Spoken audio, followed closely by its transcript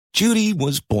Judy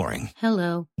was boring.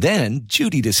 Hello. Then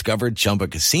Judy discovered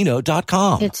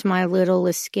ChumbaCasino.com. It's my little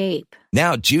escape.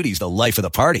 Now Judy's the life of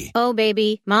the party. Oh,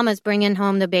 baby, mama's bringing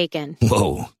home the bacon.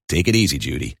 Whoa, take it easy,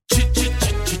 Judy.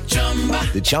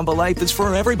 The Chumba life is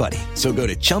for everybody. So go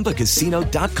to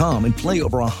ChumbaCasino.com and play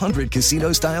over 100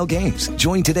 casino-style games.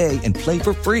 Join today and play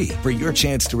for free for your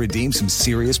chance to redeem some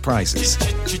serious prizes.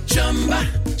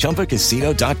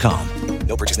 ChumbaCasino.com.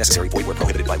 No purchase necessary. Void where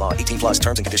prohibited by law. 18 plus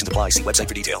terms and conditions apply. See website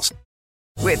for details.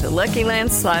 With the Lucky Land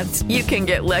Slots, you can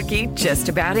get lucky just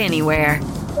about anywhere.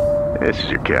 This is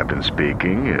your captain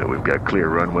speaking. We've got clear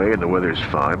runway and the weather's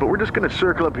fine, but we're just going to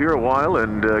circle up here a while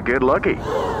and get lucky.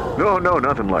 No,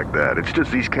 nothing like that. It's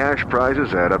just these cash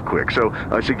prizes add up quick. So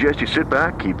I suggest you sit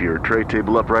back, keep your tray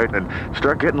table upright, and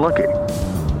start getting lucky.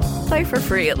 Play for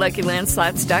free at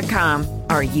LuckyLandSlots.com.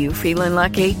 Are you feeling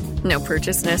lucky? No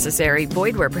purchase necessary.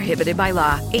 Void where prohibited by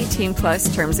law. 18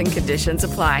 plus terms and conditions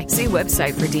apply. See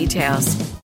website for details.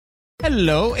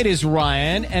 Hello, it is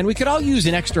Ryan, and we could all use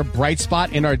an extra bright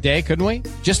spot in our day, couldn't we?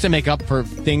 Just to make up for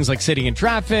things like sitting in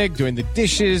traffic, doing the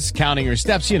dishes, counting your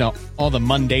steps, you know, all the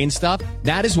mundane stuff.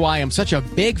 That is why I'm such a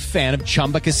big fan of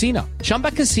Chumba Casino. Chumba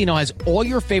Casino has all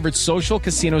your favorite social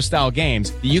casino-style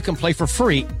games that you can play for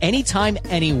free anytime,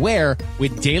 anywhere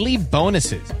with daily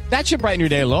bonuses. That should brighten your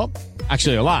day a little.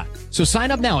 Actually, a lot. So sign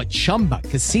up now at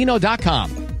ChumbaCasino.com.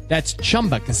 That's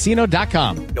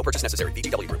ChumbaCasino.com. No purchase necessary.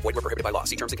 VGW Group. Void where prohibited by law.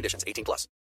 See terms and conditions. 18 plus.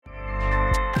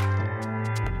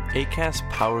 Acast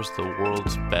powers the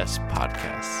world's best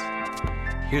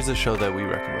podcasts. Here's a show that we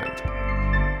recommend.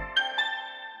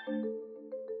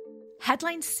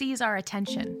 Headlines seize our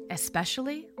attention,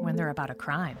 especially when they're about a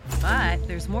crime. But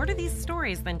there's more to these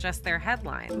stories than just their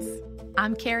headlines.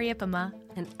 I'm Carrie Ipama.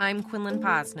 And I'm Quinlan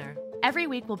Posner. Every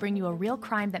week, we'll bring you a real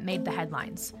crime that made the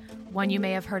headlines. One you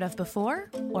may have heard of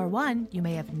before, or one you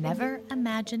may have never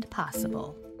imagined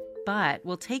possible. But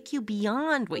we'll take you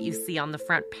beyond what you see on the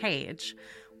front page.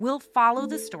 We'll follow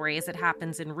the story as it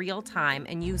happens in real time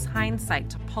and use hindsight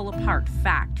to pull apart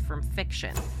fact from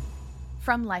fiction.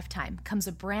 From Lifetime comes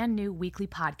a brand new weekly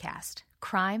podcast,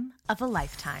 Crime of a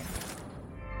Lifetime.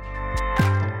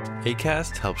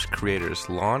 Acast helps creators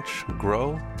launch,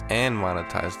 grow, and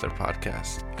monetize their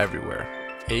podcasts everywhere.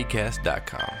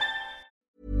 Acast.com.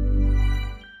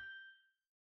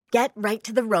 Get right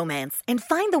to the romance and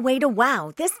find the way to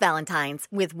wow this Valentine's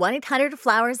with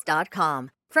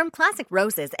 1-800-Flowers.com. From classic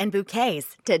roses and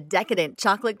bouquets to decadent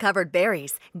chocolate-covered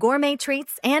berries, gourmet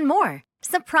treats, and more.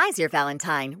 Surprise your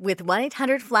Valentine with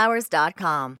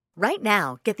 1-800-Flowers.com. Right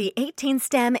now, get the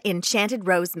 18-stem Enchanted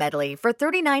Rose Medley for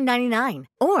 $39.99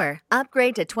 or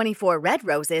upgrade to 24 red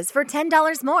roses for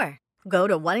 $10 more. Go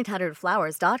to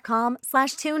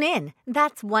 1-800-Flowers.com/tune-in.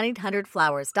 That's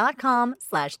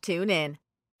 1-800-Flowers.com/tune-in.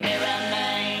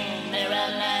 Mirror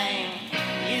man,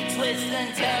 you twist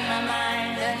and turn my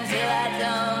mind until I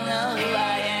don't know who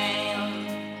I am.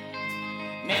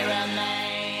 Mirror man.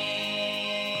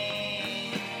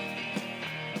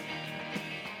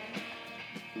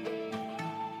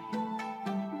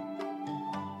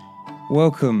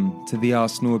 Welcome to the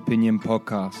Arsenal Opinion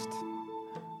Podcast.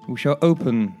 We shall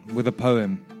open with a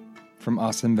poem from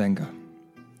Arsene Wenger.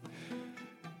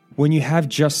 When you have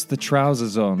just the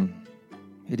trousers on,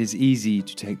 it is easy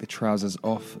to take the trousers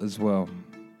off as well.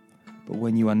 But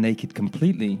when you are naked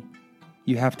completely,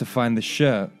 you have to find the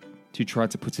shirt to try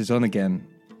to put it on again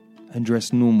and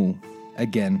dress normal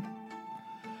again.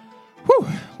 Whew.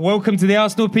 Welcome to the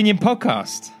Arsenal Opinion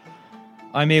Podcast.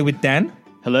 I'm here with Dan.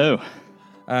 Hello.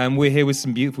 We're here with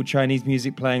some beautiful Chinese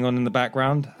music playing on in the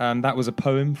background. That was a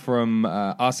poem from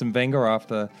Arsene Wenger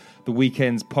after the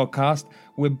weekend's podcast.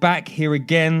 We're back here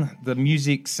again. The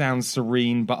music sounds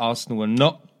serene, but Arsenal are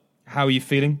not. How are you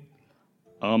feeling?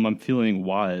 I'm feeling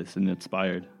wise and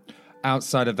inspired.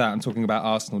 Outside of that, I'm talking about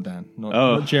Arsenal, Dan,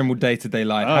 not general day-to-day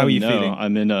life. How are you feeling?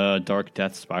 I'm in a dark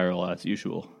death spiral as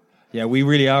usual. Yeah, we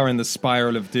really are in the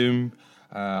spiral of doom.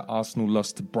 Arsenal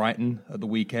lost to Brighton at the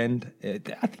weekend. I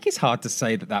think it's hard to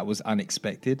say that was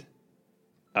unexpected.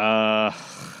 Don't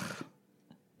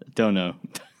know.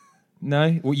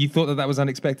 No? Well, you thought that was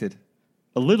unexpected?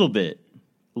 A little bit.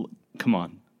 Come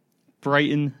on.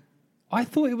 Brighton. I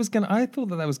thought that was gonna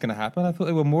happen. I thought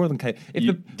they were more than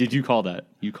capable. Did you call that?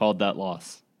 You called that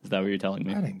loss. Is that what you're telling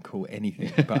me? I didn't call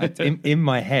anything. But in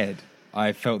my head,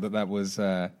 I felt that was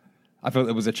I felt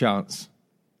there was a chance.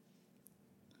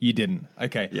 You didn't.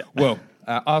 Okay. Yeah. Well,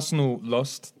 Arsenal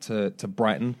lost to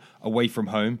Brighton away from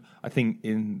home. I think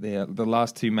in the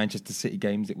last two Manchester City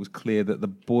games, it was clear that the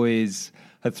boys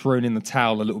had thrown in the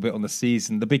towel a little bit on the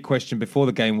season. The big question before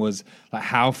the game was, like,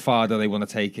 how far do they want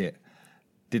to take it?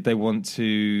 Did they want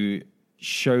to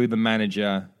show the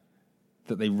manager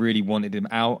that they really wanted him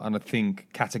out, and I think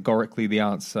categorically the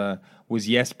answer was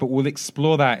yes, but we'll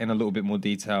explore that in a little bit more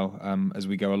detail as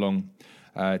we go along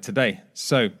today.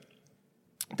 So,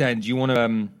 Dan, do you want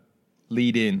to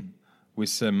lead in with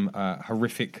some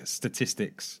horrific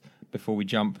statistics before we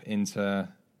jump into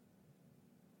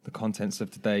the contents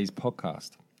of today's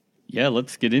podcast? Yeah,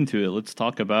 let's get into it. Let's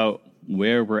talk about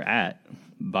where we're at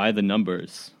by the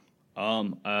numbers.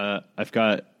 I've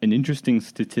got an interesting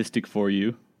statistic for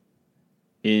you.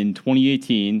 In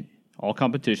 2018, all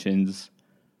competitions,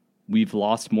 we've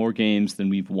lost more games than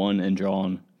we've won and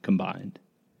drawn combined.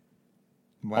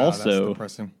 Wow, that's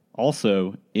depressing.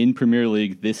 Also, in Premier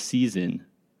League this season,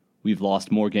 we've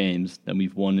lost more games than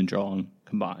we've won and drawn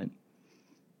combined.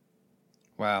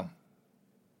 Wow.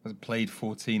 I played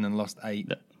 14 and lost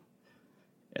 8.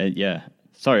 Yeah.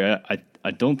 Sorry,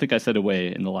 I don't think I said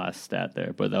away in the last stat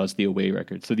there, but that was the away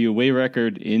record. So the away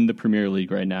record in the Premier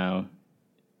League right now,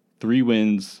 3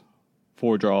 wins,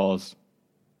 4 draws,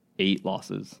 8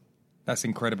 losses. That's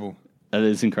incredible. That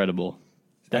is incredible.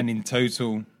 And in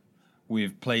total,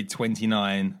 we've played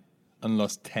 29 and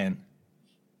lost 10.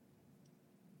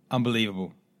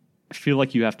 Unbelievable. I feel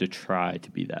like you have to try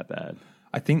to be that bad.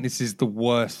 I think this is the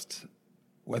worst.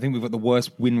 I think we've got the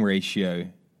worst win ratio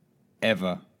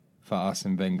ever for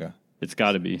Arsene Wenger. It's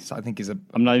got to be. So I think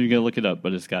I'm not even going to look it up,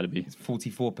 but it's got to be. It's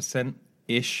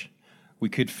 44%-ish. We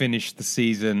could finish the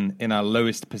season in our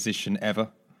lowest position ever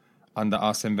under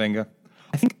Arsene Wenger.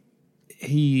 I think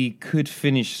he could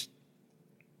finish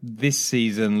this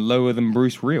season lower than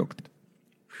Bruce Rioch.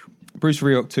 Bruce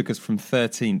Rioch took us from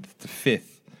 13th to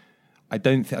 5th. I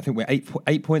think we're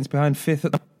 8 points behind 5th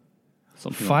at the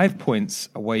 5 points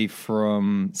away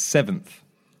from 7th.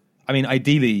 I mean,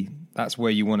 ideally, that's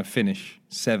where you want to finish,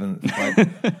 7th.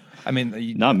 Like, I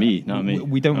mean, not me.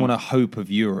 We don't want a hope of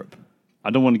Europe. I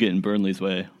don't want to get in Burnley's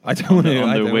way. I don't want to. On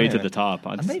their way to the top.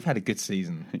 And they've had a good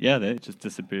season. Yeah, it just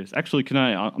disappears. Actually,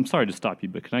 I'm sorry to stop you,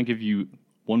 but can I give you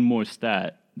one more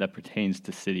stat that pertains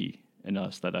to City and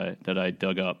us that I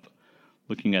dug up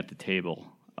looking at the table?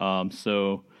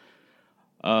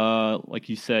 Like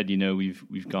you said,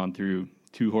 we've gone through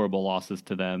 2 horrible losses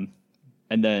to them,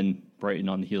 and then Brighton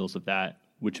on the heels of that,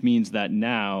 which means that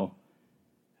now,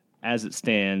 as it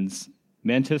stands,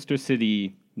 Manchester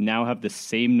City now have the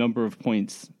same number of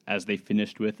points as they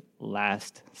finished with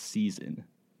last season.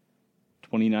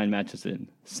 29 matches in,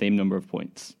 same number of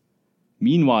points.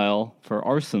 Meanwhile, for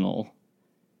Arsenal,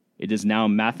 it is now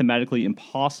mathematically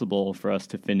impossible for us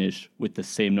to finish with the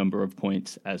same number of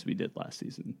points as we did last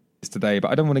season. Today, but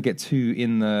I don't want to get too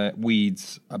in the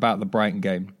weeds about the Brighton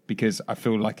game because I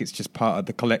feel like it's just part of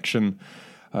the collection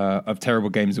of terrible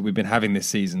games that we've been having this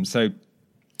season. So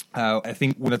I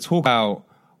think we're going to talk about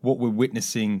what we're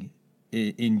witnessing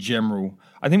in general.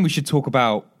 I think we should talk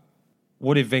about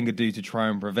what did Wenger do to try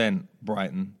and prevent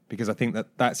Brighton, because I think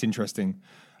that's interesting.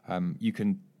 You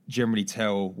can generally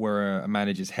tell where a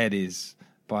manager's head is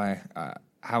by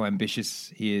how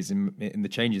ambitious he is in the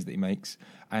changes that he makes.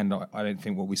 And I don't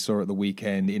think what we saw at the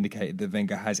weekend indicated that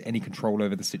Wenger has any control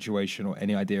over the situation or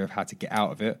any idea of how to get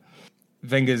out of it.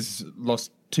 Wenger's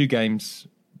lost 2 games,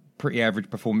 pretty average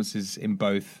performances in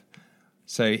both.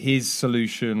 So his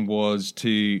solution was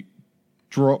to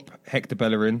drop Hector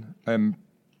Bellerin,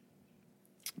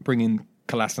 bring in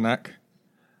Kolasinac.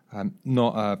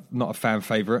 Not a fan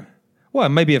favourite. Well,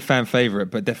 maybe a fan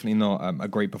favourite, but definitely not a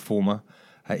great performer.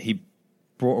 He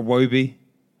brought Iwobi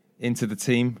into the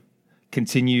team,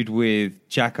 continued with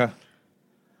Xhaka.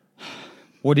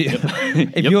 What do you,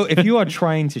 if you are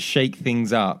trying to shake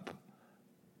things up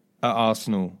at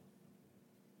Arsenal,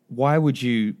 why would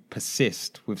you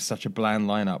persist with such a bland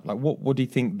lineup? Like, what do you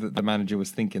think that the manager was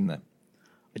thinking there?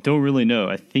 I don't really know.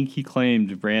 I think he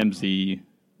claimed Ramsey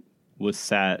was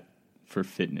sat for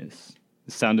fitness.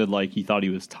 It sounded like he thought he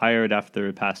was tired after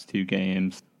the past 2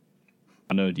 games.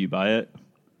 I don't know. Do you buy it?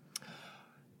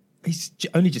 He's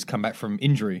only just come back from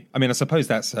injury. I mean, I suppose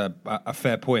that's a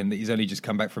fair point that he's only just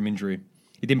come back from injury.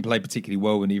 He didn't play particularly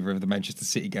well in either of the Manchester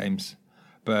City games.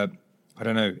 But I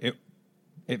don't know.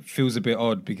 It feels a bit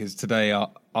odd because today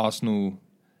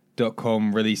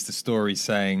Arsenal.com released a story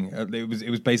saying it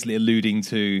was basically alluding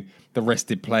to the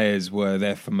rested players were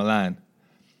there for Milan.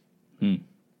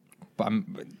 But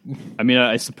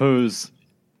I suppose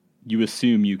you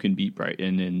assume you can beat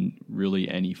Brighton in really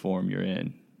any form you're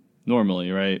in.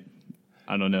 Normally, right?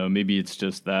 I don't know. Maybe it's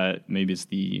just that. Maybe it's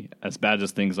as bad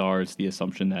as things are, it's the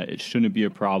assumption that it shouldn't be a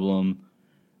problem.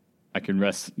 I can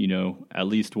rest, at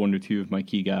least 1 or 2 of my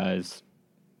key guys.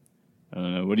 I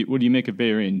don't know. What do you make of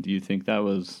Bellerin? Do you think that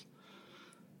was?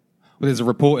 Well, there's a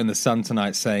report in the Sun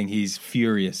tonight saying he's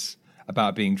furious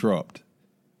about being dropped.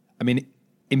 I mean,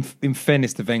 in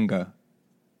fairness to Wenger,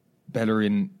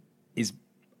 Bellerin is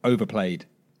overplayed.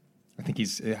 I think he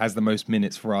has the most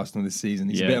minutes for Arsenal this season.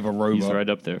 He's a bit of a robot. He's right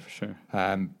up there for sure.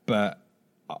 But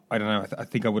I don't know. I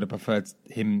think I would have preferred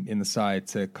him in the side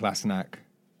to Kolasinac.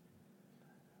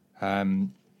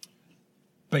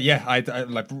 But yeah, I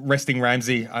like resting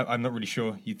Ramsey. I'm not really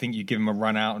sure. You think you give him a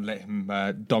run out and let him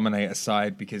dominate a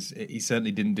side, because he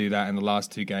certainly didn't do that in the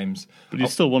last 2 games. But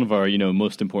he's still one of our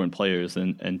most important players,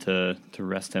 and to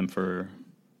rest him for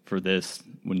this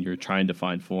when you're trying to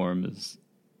find form is,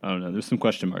 I don't know. There's some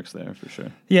question marks there for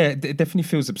sure. Yeah, it definitely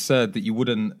feels absurd that you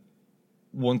wouldn't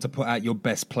want to put out your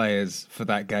best players for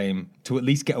that game to at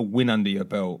least get a win under your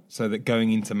belt, so that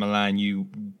going into Milan you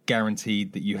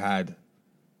guaranteed that you had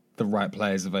the right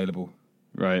players available.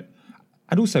 Right.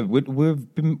 And also,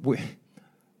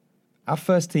 our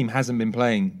first team hasn't been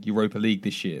playing Europa League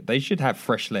this year. They should have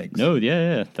fresh legs. No,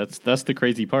 yeah. That's the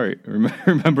crazy part.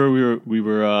 Remember, we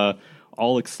were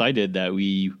all excited that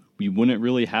we wouldn't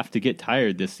really have to get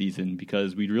tired this season,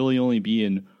 because we'd really only be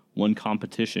in one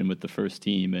competition with the first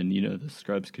team, and the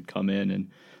scrubs could come in and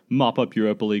mop up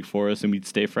Europa League for us, and we'd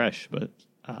stay fresh. But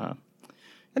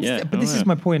but this is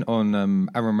my point on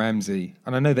Aaron Ramsey,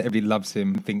 and I know that everybody loves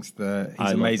him, thinks that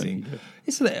he's amazing.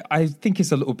 I think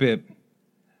it's a little bit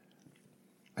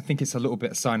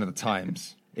a sign of the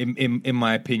times, in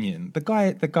my opinion. The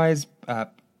guy's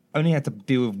only had to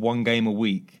deal with 1 game a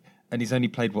week, and he's only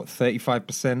played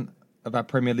 35% of our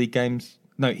Premier League games.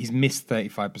 No, he's missed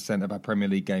 35% of our Premier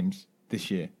League games this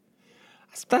year.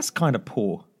 That's kind of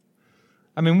poor.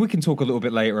 I mean, we can talk a little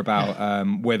bit later about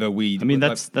whether we. I mean,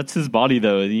 that's his body,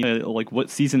 though. Like, what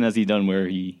season has he done where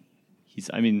he's?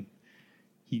 I mean,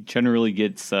 he generally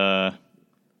gets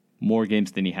more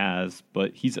games than he has,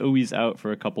 but he's always out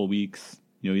for a couple of weeks.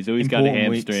 He's always got a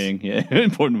hamstring. Weeks. Yeah,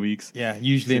 important weeks. Yeah,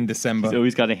 usually in December. He's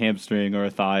always got a hamstring or a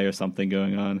thigh or something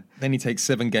going on. Then he takes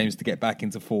 7 games to get back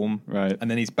into form. Right. And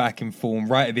then he's back in form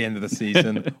right at the end of the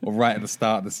season or right at the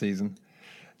start of the season.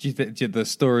 Do you think the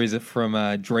stories from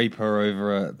Draper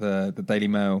over at the Daily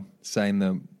Mail saying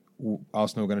that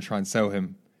Arsenal are going to try and sell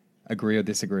him? Agree or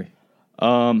disagree?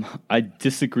 I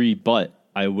disagree, but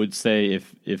I would say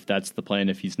if that's the plan,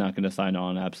 if he's not going to sign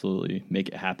on, absolutely make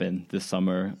it happen this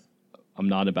summer. I'm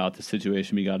not about the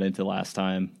situation we got into last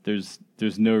time. There's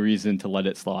no reason to let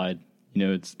it slide.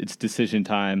 It's decision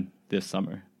time this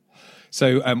summer.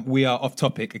 So we are off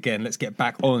topic again. Let's get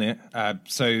back on it.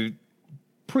 So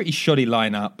pretty shoddy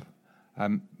lineup.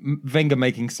 Wenger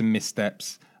making some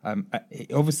missteps.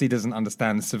 He obviously doesn't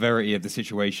understand the severity of the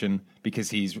situation because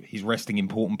he's resting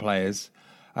important players.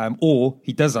 Or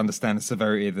he does understand the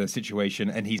severity of the situation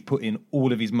and he's putting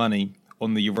all of his money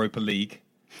on the Europa League,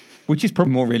 which is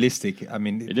probably more realistic. I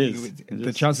mean,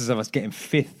 the chances of us getting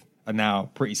 5th are now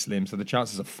pretty slim, so the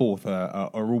chances of 4th are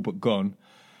all but gone.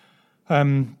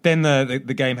 Then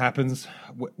the game happens.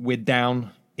 We're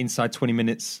down inside 20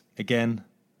 minutes again.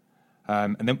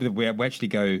 And then we actually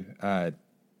go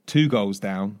 2 goals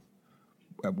down,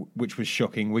 which was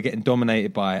shocking. We're getting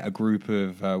dominated by a group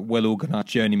of well-organised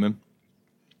journeymen.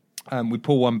 We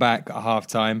pull one back at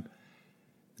half-time.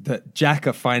 That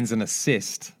Xhaka finds an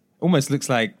assist. Almost looks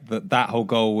like that whole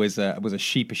goal was a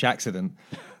sheepish accident.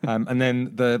 And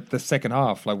then the second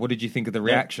half, like, what did you think of the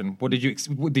reaction? What did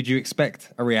you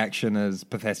expect a reaction as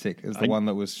pathetic as the one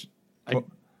that was?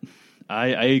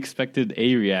 I expected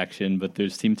a reaction, but there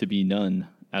seemed to be none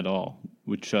at all.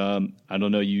 Which I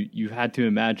don't know. You had to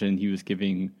imagine he was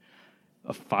giving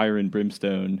a fire and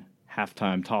brimstone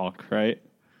halftime talk, right?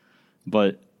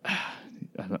 But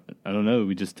I don't know.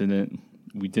 We just didn't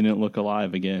look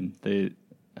alive again.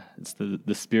 It's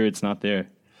the spirit's not there.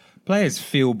 Players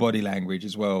feel body language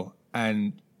as well.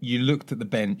 And you looked at the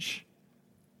bench.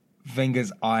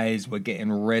 Wenger's eyes were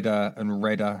getting redder and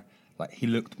redder. Like, he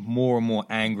looked more and more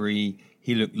angry.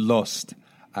 He looked lost.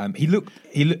 He looked.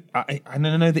 I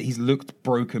know that he's looked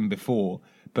broken before,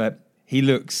 but he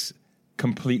looks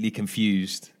completely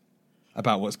confused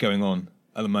about what's going on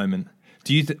at the moment.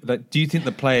 Do you think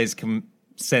the players can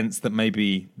sense that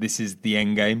maybe this is the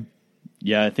end game?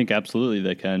 Yeah, I think absolutely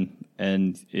they can.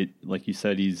 And it, like you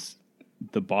said,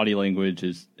 the body language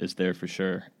is there for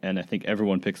sure. And I think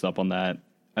everyone picks up on that.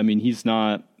 I mean, he's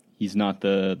not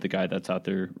the guy that's out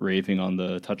there raving on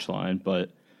the touchline,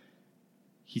 but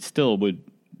he still would,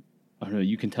 I don't know,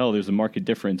 you can tell there's a marked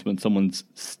difference when someone's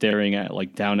staring at,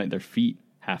 like, down at their feet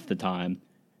half the time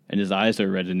and his eyes are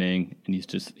reddening and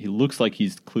he looks like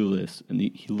he's clueless and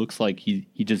he looks like he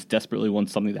just desperately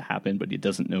wants something to happen, but he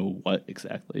doesn't know what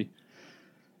exactly.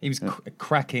 He was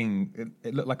cracking,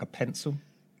 it looked like a pencil,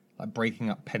 like breaking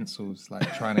up pencils,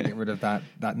 like trying to get rid of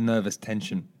that nervous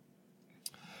tension.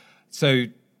 So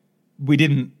We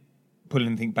didn't pull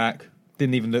anything back.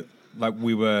 Didn't even look like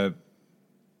we were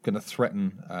going to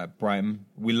threaten Brighton.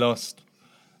 We lost.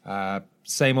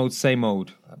 Same old, same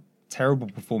old. Terrible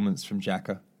performance from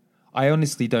Xhaka. I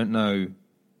honestly don't know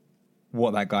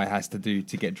what that guy has to do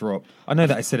to get dropped. I know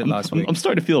that I said it last week. I'm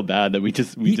starting to feel bad that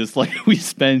we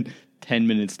spend 10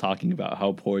 minutes talking about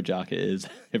how poor Xhaka is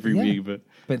every week,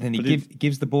 but then he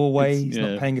gives the ball away. He's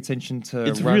not paying attention to.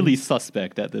 It's runs. Really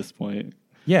suspect at this point.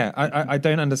 Yeah, I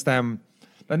don't understand.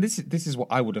 And this is what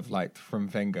I would have liked from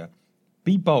Wenger.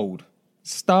 Be bold.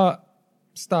 Start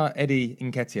Eddie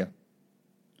Nketiah.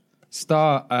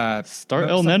 Start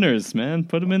El Nenners, man.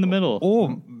 Put him in the middle.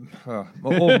 Or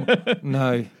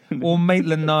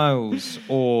Maitland-Niles,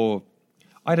 or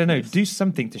I don't know. Do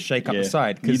something to shake up the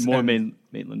side. Need more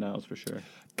Maitland-Niles for sure.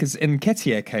 Because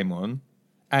Nketiah came on,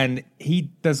 and he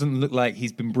doesn't look like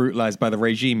he's been brutalized by the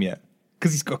regime yet.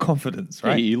 Because he's got confidence,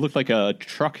 right? Yeah, he looked like a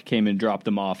truck came and dropped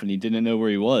him off, and he didn't know where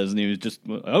he was, and he was just,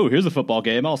 oh, here's a football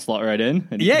game, I'll slot right in.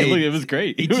 And it was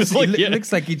great. It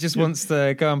looks like he just wants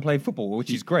to go and play football,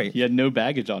 which is great. He had no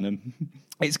baggage on him.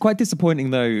 It's quite disappointing,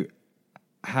 though,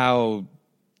 how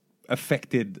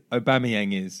affected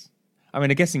Aubameyang is. I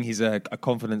mean, I'm guessing he's a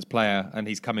confidence player, and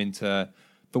he's come into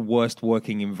the worst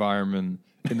working environment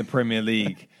in the Premier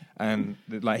League. And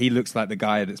like he looks like the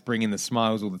guy that's bringing the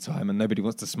smiles all the time, and nobody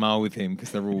wants to smile with him because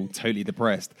they're all totally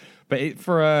depressed. But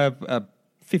for a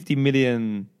 £50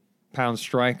 million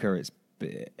striker,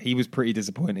 he was pretty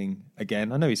disappointing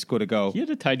again. I know he scored a goal. He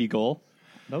had a tidy goal.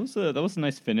 That was a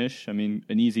nice finish. I mean,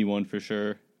 an easy one for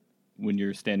sure. When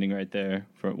you're standing right there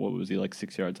for what was he like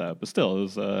 6 yards out, but still it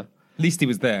was. At least he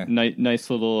was there. Nice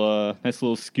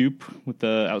little scoop with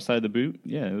the outside of the boot.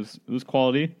 Yeah, it was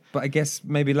quality. But I guess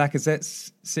maybe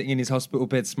Lacazette's sitting in his hospital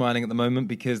bed smiling at the moment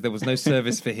because there was no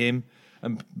service for him,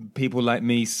 and people like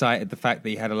me cited the fact that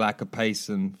he had a lack of pace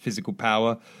and physical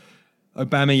power.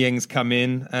 Aubameyang's come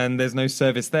in and there's no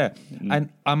service there. Mm. And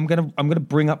I'm gonna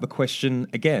bring up the question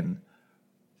again.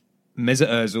 Mesut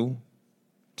Ozil,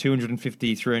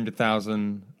 250,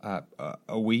 300,000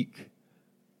 a week.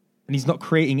 And he's not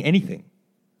creating anything.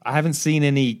 I haven't seen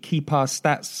any key pass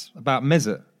stats about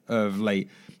Mesut of late.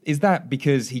 Is that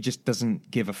because he just doesn't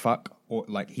give a fuck, or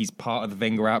like he's part of the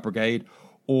Wenger out brigade,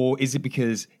 or is it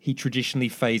because he traditionally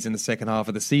fades in the second half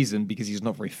of the season because he's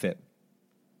not very fit,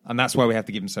 and that's why we have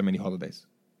to give him so many holidays?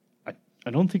 I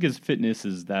don't think his fitness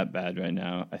is that bad right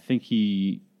now. I think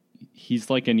he's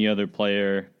like any other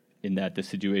player in that the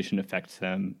situation affects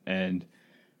them, and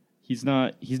he's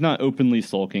not openly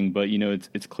sulking, but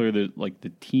it's clear that like the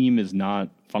team is not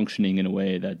functioning in a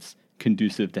way that's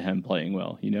conducive to him playing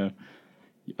well. You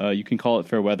can call it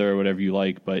fair weather or whatever you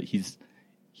like, but he's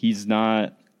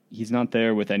not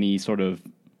there with any sort of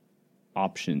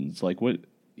options. Like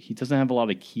he doesn't have a lot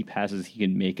of key passes he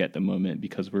can make at the moment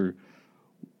because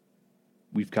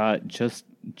we've got just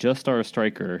our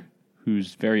striker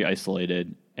who's very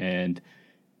isolated, and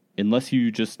unless you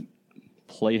just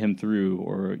play him through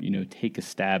or take a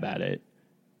stab at it,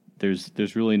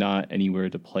 there's really not anywhere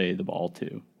to play the ball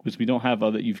to, because we don't have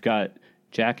you've got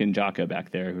Jack and Xhaka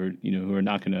back there who are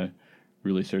not going to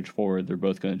really search forward. They're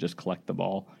both going to just collect the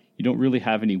ball. You don't really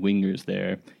have any wingers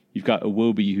there. You've got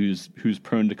Iwobi who's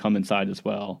prone to come inside as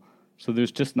well. So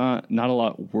there's just not a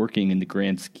lot working in the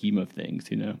grand scheme of things.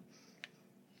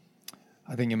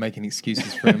 I think you're making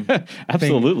excuses for him.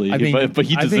 Absolutely, but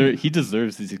he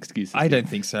deserves these excuses. I don't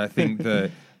think so. I think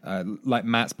that, like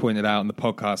Matt's pointed out on the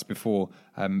podcast before,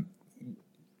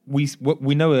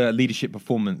 we know a leadership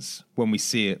performance when we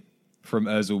see it from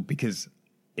Ozil because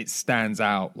it stands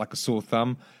out like a sore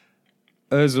thumb.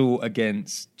 Ozil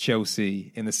against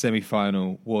Chelsea in the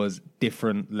semi-final was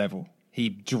different level. He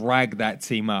dragged that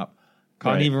team up.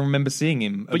 Can't even remember seeing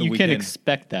him. But you can't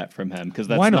expect that from him because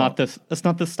that's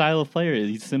not the style of player.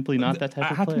 He's simply not that type of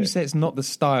player. How can you say it's not the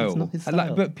style? It's not his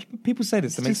style. But people say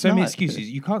this. They make so many excuses.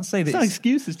 You can't say that. It's not an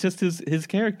excuse. It's just his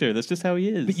character. That's just how he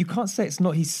is. But you can't say it's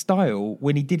not his style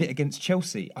when he did it against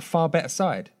Chelsea, a far better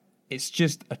side. It's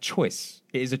just a choice.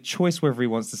 It is a choice whether he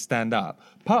wants to stand up.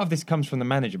 Part of this comes from the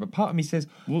manager, but part of me says,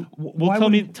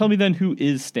 tell me then who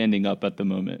is standing up at the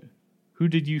moment? Who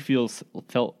did you feel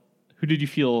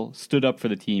stood up for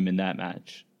the team in that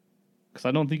match? Because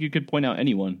I don't think you could point out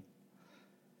anyone.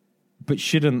 But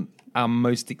shouldn't our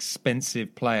most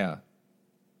expensive player,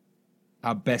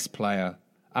 our best player,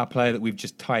 our player that we've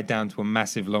just tied down to a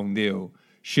massive long deal,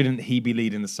 shouldn't he be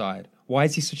leading the side? Why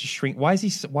is he such a shrink? Why is he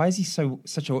so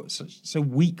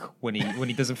weak when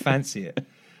he doesn't fancy it?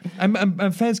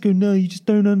 And fans go, no, you just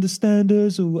don't understand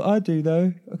us, or I do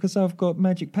though, because I've got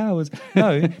magic powers.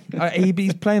 No,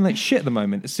 he's playing like shit at the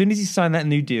moment. As soon as he signed that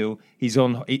new deal, he's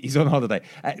on holiday.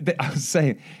 I was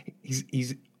saying,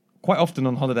 he's quite often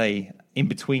on holiday in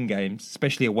between games,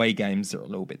 especially away games that are a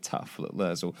little bit tough, a little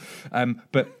Lurzel.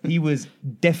 But he was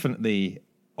definitely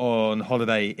on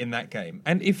holiday in that game.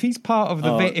 And if he's part of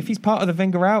the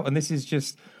Wenger out, and this is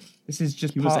just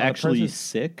he was actually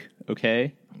sick.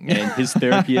 Okay. And his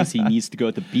therapy is he needs to go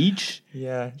at the beach.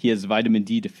 Yeah. He has vitamin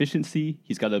D deficiency.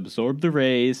 He's got to absorb the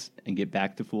rays and get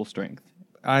back to full strength.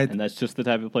 And that's just the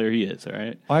type of player he is, all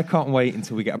right? I can't wait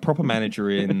until we get a proper manager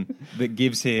in that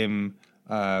gives him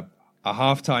a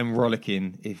halftime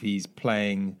rollicking if he's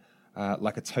playing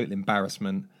like a total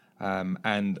embarrassment.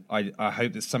 And I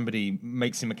hope that somebody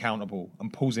makes him accountable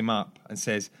and pulls him up and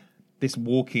says, this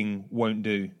walking won't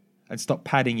do. And stop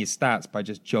padding your stats by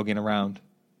just jogging around.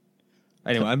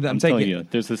 Anyway, I'm telling you,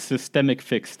 there's a systemic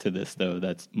fix to this, though,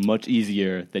 that's much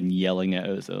easier than yelling at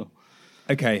Ozil.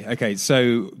 Okay.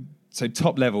 So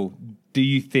top level, do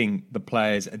you think the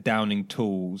players are downing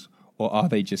tools, or are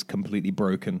they just completely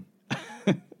broken?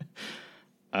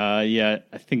 Yeah,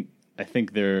 I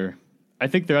think they're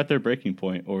at their breaking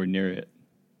point or near it.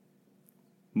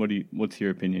 What's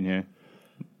your opinion here?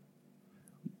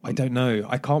 I don't know.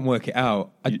 I can't work it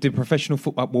out. I do professional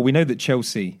football. Well, we know that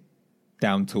Chelsea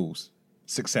down tools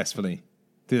successfully.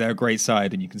 They're a great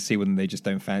side, and you can see when they just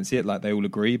don't fancy it, like they all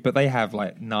agree. But they have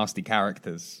like nasty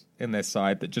characters in their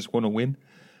side that just want to win.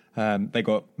 They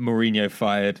got Mourinho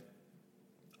fired.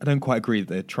 I don't quite agree that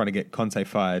they're trying to get Conte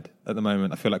fired at the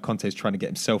moment. I feel like Conte's trying to get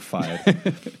himself fired.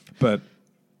 But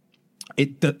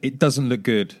it doesn't look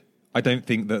good. I don't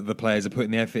think that the players are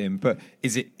putting the effort in. But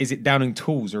is it downing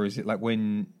tools, or is it like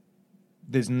when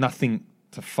there's nothing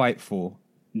to fight for,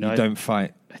 you don't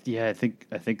fight? Yeah, I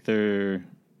think they're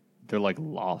like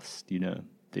lost. You know,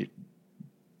 they've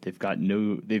got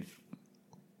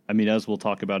I mean, as we'll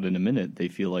talk about in a minute, they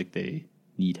feel like they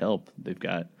need help. They've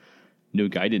got no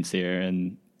guidance there,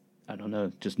 and I don't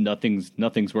know, just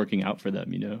nothing's working out for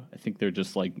them. You know, I think they're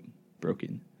just like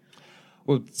broken.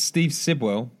 Well, Steve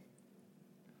Sidwell,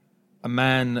 a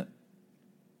man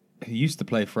who used to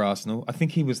play for Arsenal. I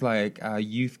think he was like a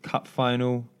youth cup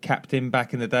final captain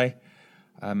back in the day.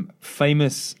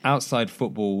 Famous outside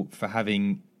football for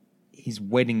having his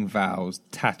wedding vows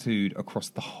tattooed across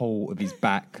the whole of his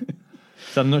back.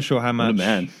 So I'm not sure how much.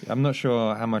 I'm not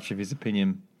sure how much of his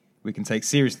opinion we can take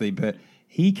seriously, but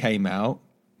he came out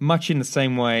much in the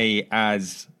same way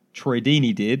as Troy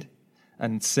Deeney did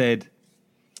and said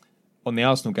on the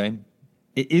Arsenal game,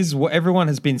 it is what everyone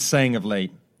has been saying of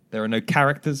late. There are no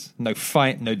characters, no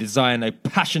fight, no desire, no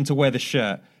passion to wear the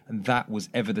shirt. And that was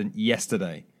evident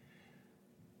yesterday.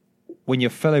 When your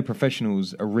fellow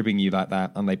professionals are ribbing you like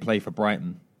that and they play for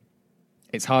Brighton,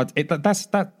 it's hard.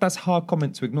 That's hard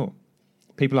comment to ignore.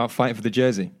 People aren't fighting for the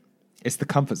jersey. It's the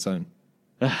comfort zone.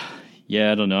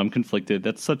 Yeah, I don't know. I'm conflicted.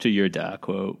 That's such a your dad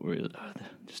quote. Where,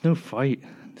 there's no fight.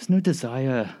 There's no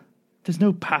desire. There's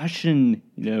no passion.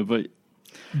 You know, but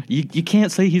you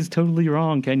can't say he's totally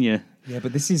wrong, can you? Yeah,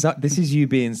 but this is you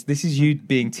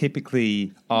being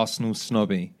typically Arsenal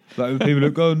snobby. Like people are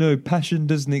like, oh no, passion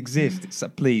doesn't exist. It's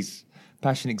like, please,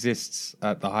 passion exists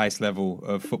at the highest level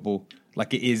of football.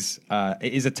 Like it is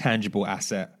a tangible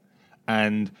asset.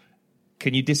 And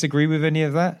can you disagree with any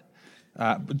of that?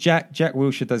 Jack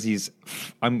Wilshere does his.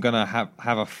 I'm gonna have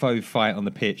a faux fight on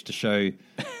the pitch to show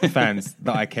the fans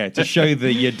that I care, to show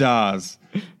the Yadars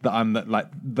that I'm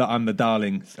the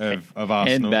darling of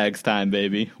Arsenal. Handbags time,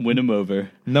 baby. Win them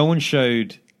over. No one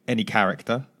showed any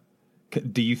character.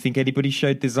 Do you think anybody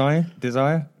showed desire?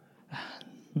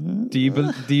 Do you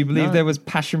believe there was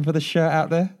passion for the shirt out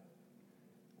there?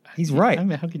 He's right. I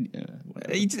mean, how can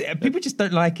people just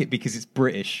don't like it because it's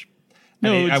British.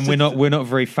 No, and we're not a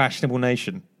very fashionable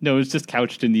nation. No, it's just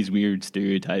couched in these weird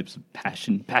stereotypes of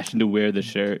passion to wear the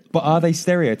shirt. But are they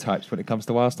stereotypes when it comes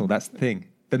to Arsenal? That's the thing.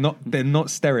 They're not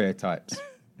stereotypes.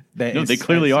 No, they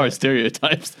clearly are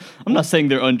stereotypes. I'm not saying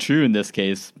they're untrue in this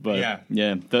case, but yeah.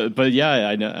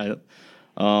 I know.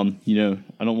 You know,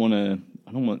 I don't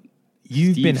want.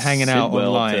 You've Steve been hanging out Sidwell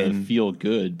online to feel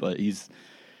good, but he's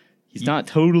not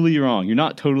totally wrong. You're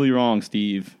not totally wrong,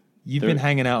 Steve. You've been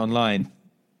hanging out online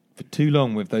for too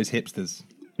long with those hipsters.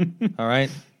 All right,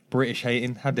 British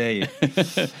hating. How dare you?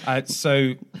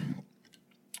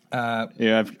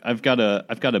 Yeah, I've got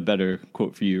a better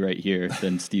quote for you right here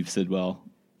than Steve Sidwell.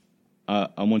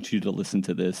 I want you to listen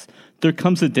to this. There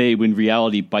comes a day when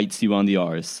reality bites you on the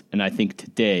arse, and I think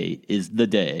today is the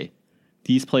day.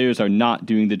 These players are not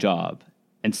doing the job,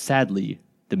 and sadly,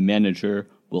 the manager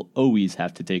will always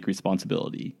have to take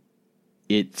responsibility.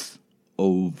 It's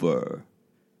over.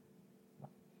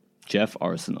 Jeff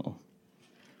Arsenal.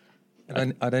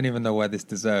 I don't even know why this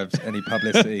deserves any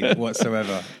publicity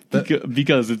whatsoever.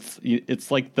 Because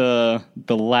it's like the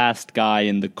last guy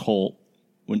in the cult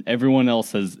when everyone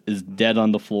else is dead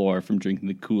on the floor from drinking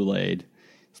the Kool-Aid.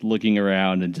 He's looking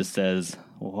around and just says,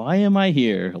 "Why am I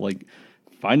here?" Like,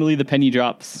 finally the penny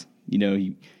drops. You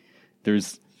know,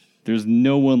 there's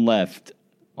no one left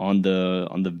on the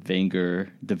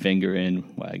Wenger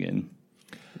in wagon.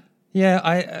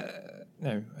 Yeah,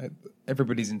 no,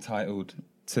 everybody's entitled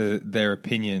to their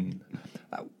opinion.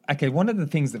 Okay, one of the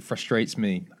things that frustrates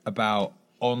me about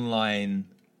online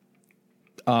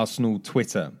Arsenal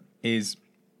Twitter is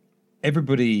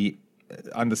everybody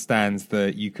understands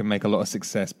that you can make a lot of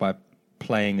success by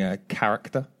playing a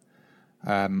character.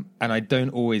 And I don't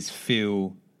always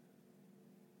feel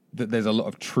that there's a lot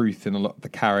of truth in a lot of the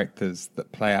characters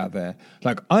that play out there.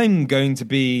 Like, I'm going to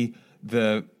be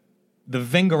the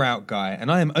Wenger out guy,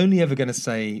 and I am only ever going to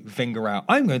say Wenger out.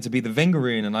 I'm going to be the Wenger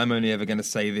in, and I'm only ever going to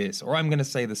say this. Or I'm going to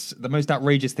say the most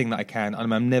outrageous thing that I can,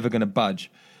 and I'm never going to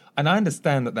budge. And I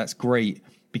understand that that's great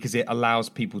because it allows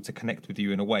people to connect with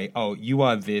you in a way. Oh, you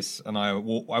are this, and I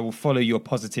will follow your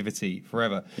positivity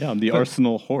forever. Yeah, I'm the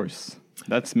Arsenal horse.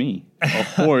 That's me. A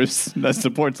horse that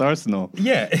supports Arsenal.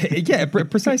 Yeah,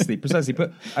 precisely.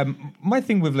 But my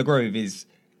thing with Lagrove is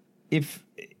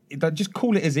just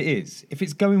call it as it is. If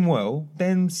it's going well,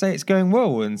 then say it's going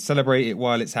well and celebrate it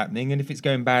while it's happening. And if it's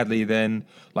going badly, then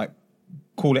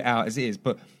call it out as it is.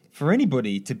 But for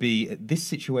anybody to be at this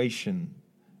situation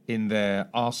in their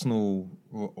Arsenal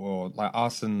or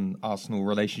Arsenal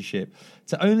relationship,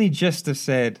 to only just have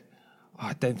said,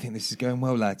 I don't think this is going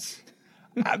well, lads.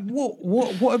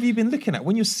 What have you been looking at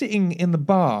when you're sitting in the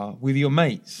bar with your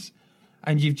mates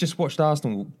and you've just watched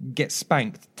Arsenal get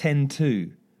spanked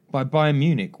 10-2 by Bayern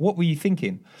Munich? What were you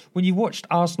thinking when you watched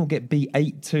Arsenal get beat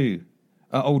 8-2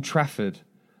 at Old Trafford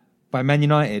by Man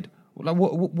United?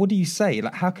 What do you say?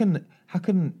 How can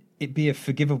it be a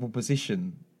forgivable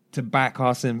position to back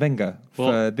Arsene Wenger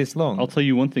for this long? I'll tell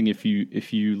you one thing: if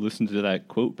you listen to that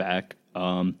quote back,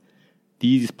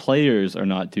 these players are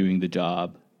not doing the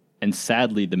job. And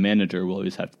sadly, the manager will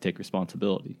always have to take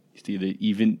responsibility. You see that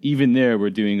even there, we're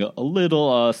doing a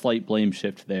little slight blame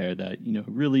shift there. That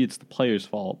really it's the player's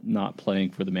fault not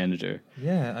playing for the manager.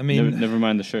 Yeah, I mean, never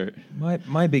mind the shirt.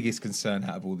 My biggest concern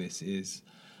out of all this is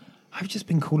I've just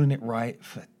been calling it right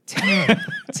for 10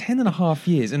 and a half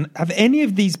years. And have any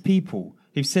of these people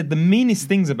who've said the meanest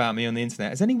things about me on the internet,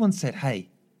 has anyone said, "Hey,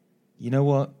 you know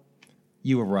what?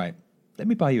 You were right. Let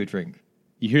me buy you a drink"?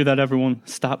 You hear that, everyone?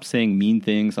 Stop saying mean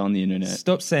things on the internet.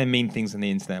 Stop saying mean things on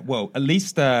the internet. Well, at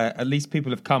least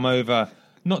people have come over,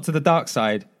 not to the dark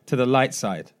side, to the light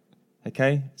side.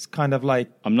 Okay, it's kind of like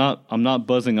I'm not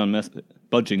budging on message.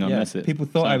 People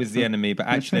thought I was the enemy, but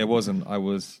actually I wasn't. I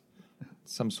was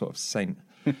some sort of saint.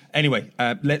 Anyway,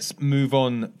 let's move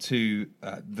on to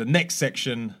the next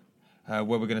section where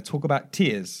we're going to talk about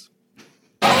tears.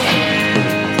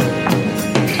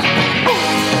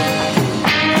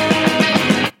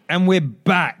 And we're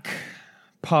back.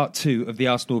 Part 2 of the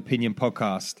Arsenal Opinion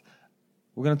podcast.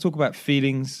 We're going to talk about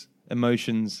feelings,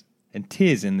 emotions, and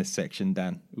tears in this section,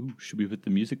 Dan. Ooh, should we put the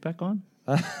music back on?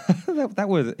 that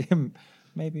was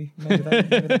maybe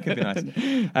that could be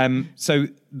nice. So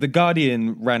The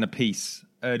Guardian ran a piece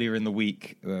earlier in the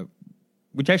week,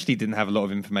 which actually didn't have a lot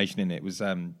of information in it. It was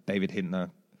David Hintner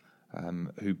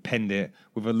who penned it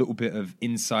with a little bit of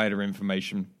insider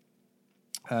information.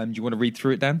 Do you want to read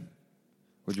through it, Dan?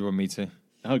 Or do you want me to?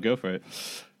 I'll go for it.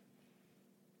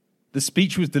 The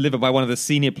speech was delivered by one of the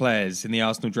senior players in the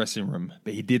Arsenal dressing room,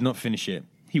 but he did not finish it.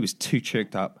 He was too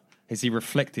choked up as he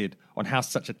reflected on how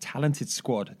such a talented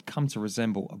squad had come to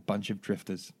resemble a bunch of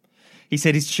drifters. He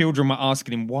said his children were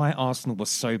asking him why Arsenal was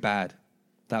so bad.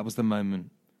 That was the moment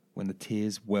when the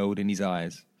tears welled in his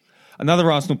eyes.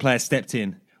 Another Arsenal player stepped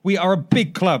in. "We are a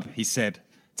big club," he said,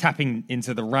 tapping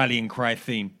into the rallying cry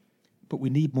theme. "But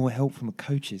we need more help from the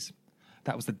coaches."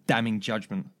 That was the damning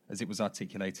judgment as it was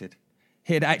articulated.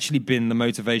 It had actually been the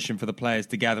motivation for the players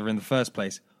to gather in the first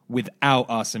place without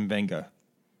Arsene Wenger.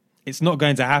 "It's not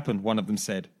going to happen," one of them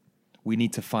said. "We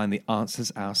need to find the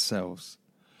answers ourselves."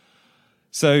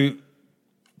 So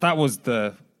that was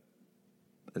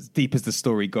as deep as the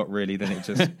story got, really. Then it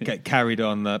just get carried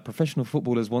on. Professional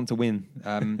footballers want to win.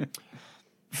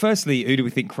 Firstly, who do we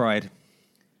think cried?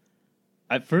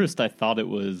 At first, I thought it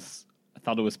was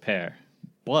Pear,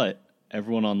 but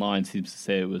everyone online seems to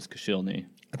say it was Koscielny.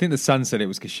 I think the Sun said it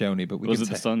was Koscielny, but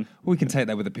the Sun? We can take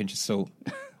that with a pinch of salt.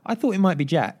 I thought it might be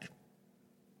Jack.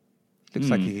 Looks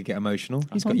like he could get emotional.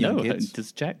 He's got young kids.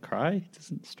 Does Jack cry? It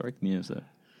doesn't strike me as a...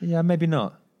 Yeah, maybe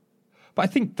not. But I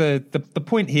think the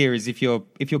point here is if your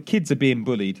kids are being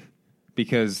bullied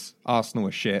because Arsenal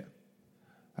are shit.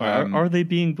 Are they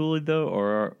being bullied though,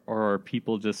 or are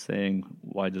people just saying,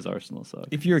 "Why does Arsenal suck"?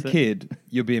 If you're a kid,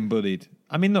 you're being bullied.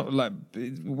 I mean, not like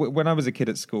when I was a kid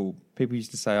at school, people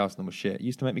used to say Arsenal was shit. It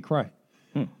used to make me cry.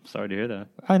 Sorry to hear that.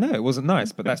 I know it wasn't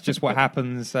nice, but that's just what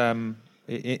happens in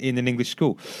an English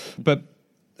school. But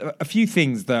a few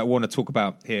things that I want to talk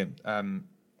about here.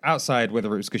 Outside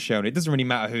whether it was Koscielny, it doesn't really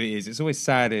matter who it is. It's always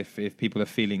sad if people are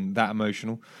feeling that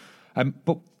emotional.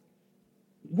 But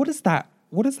what does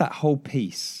that whole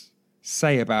piece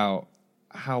say about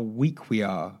how weak we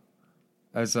are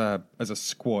as a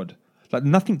squad? Like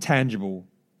nothing tangible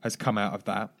has come out of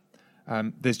that.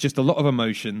 There's just a lot of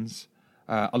emotions,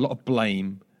 a lot of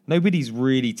blame. Nobody's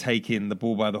really taking the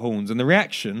ball by the horns, and the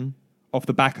reaction off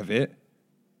the back of it,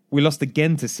 we lost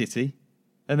again to City,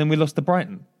 and then we lost to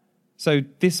Brighton. So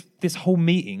this whole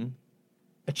meeting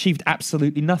achieved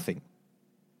absolutely nothing.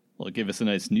 Well, it gave us a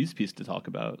nice news piece to talk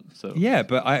about. So yeah,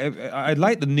 but I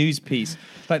like the news piece.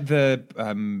 Like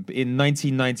in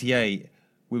 1998,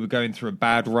 we were going through a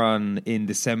bad run in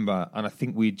December, and I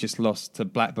think we just lost to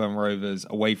Blackburn Rovers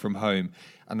away from home.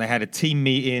 And they had a team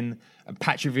meeting, and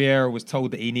Patrick Vieira was told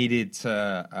that he needed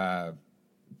to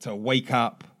wake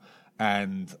up,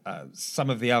 and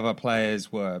some of the other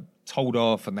players were told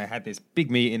off, and they had this big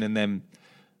meeting, and then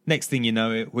next thing you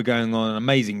know, we're going on an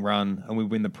amazing run, and we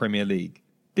win the Premier League.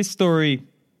 This story,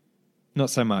 not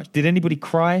so much. Did anybody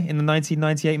cry in the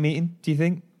 1998 meeting, do you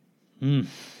think?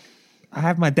 I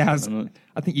have my doubts.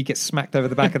 I think you get smacked over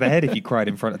the back of the head if you cried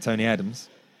in front of Tony Adams.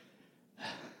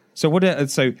 So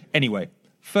anyway,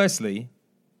 firstly,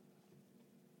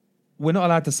 we're not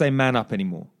allowed to say man up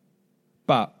anymore.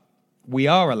 But we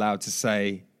are allowed to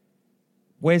say,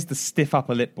 where's the stiff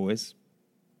upper lip, boys?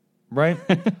 Right?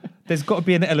 There's got to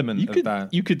be an element of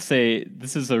that. You could say,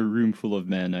 this is a room full of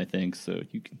men, I think, so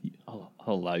I'll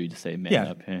allow you to say man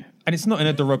up here. And it's not in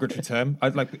a derogatory term.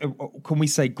 Can we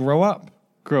say grow up?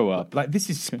 Grow up. Like, this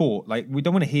is sport. Like, we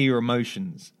don't want to hear your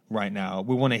emotions right now.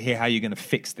 We want to hear how you're going to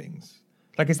fix things.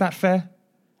 Like, is that fair?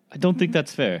 I don't think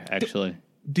that's fair, actually.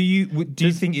 Do you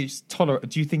think it's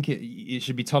do you think it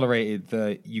should be tolerated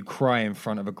that you cry in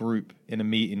front of a group in a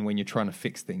meeting when you're trying to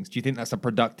fix things? Do you think that's a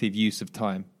productive use of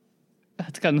time?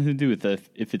 That's got nothing to do with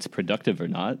if it's productive or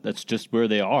not. That's just where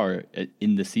they are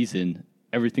in the season.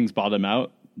 Everything's bottom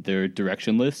out. They're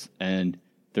directionless and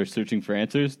they're searching for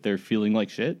answers. They're feeling like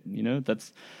shit.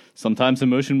 That's sometimes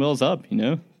emotion wells up.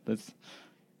 You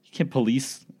can't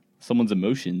police someone's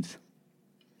emotions.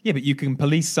 Yeah, but you can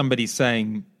police somebody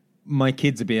saying, my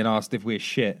kids are being asked if we're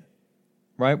shit,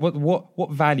 right?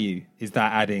 What value is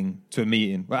that adding to a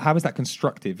meeting? How is that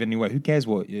constructive anyway? Who cares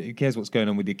what's going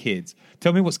on with your kids?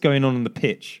 Tell me what's going on the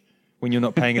pitch when you're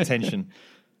not paying attention.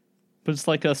 But it's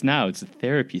like us now. It's a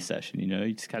therapy session,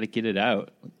 You just got to get it out.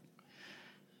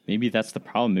 Maybe that's the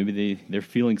problem. Maybe they're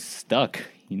feeling stuck,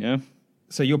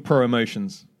 So you're pro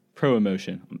emotions. Pro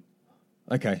emotion.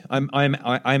 Okay, I'm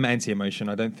anti-emotion.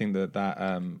 I don't think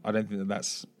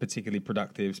that's particularly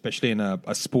productive, especially in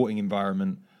a sporting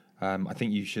environment. I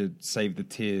think you should save the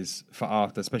tears for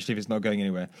after, especially if it's not going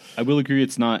anywhere. I will agree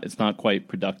it's not quite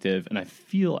productive, and I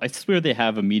swear they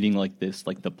have a meeting like this,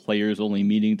 like the players only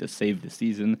meeting to save the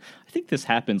season. I think this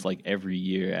happens like every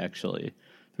year. Actually,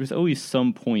 there's always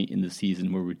some point in the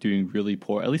season where we're doing really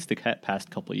poor. At least the past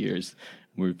couple of years.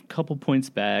 We're a couple points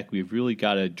back. We've really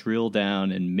got to drill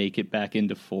down and make it back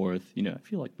into fourth. I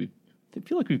feel like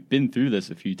we've been through this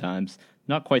a few times.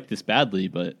 Not quite this badly,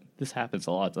 but this happens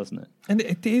a lot, doesn't it? And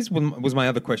it was my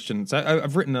other question. So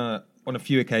I've written on a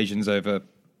few occasions over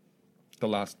the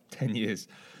last 10 years.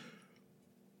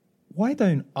 Why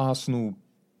don't Arsenal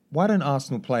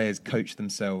players coach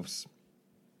themselves?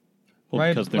 Well,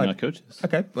 right? Because they're not coaches.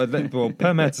 Okay, well,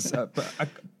 per Mertesacker.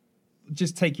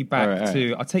 Just take you back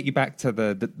I'll take you back to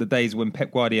the days when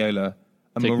Pep Guardiola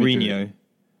and Mourinho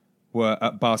were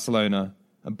at Barcelona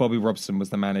and Bobby Robson was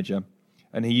the manager,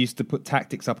 and he used to put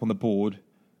tactics up on the board.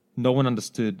 No one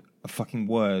understood a fucking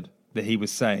word that he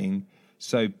was saying,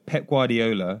 so Pep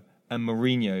Guardiola and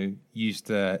Mourinho used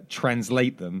to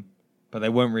translate them, but they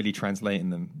weren't really translating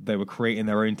them. They were creating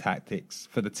their own tactics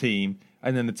for the team,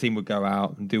 and then the team would go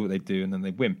out and do what they do, and then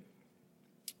they'd win.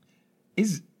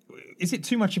 Is it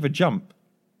too much of a jump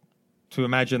to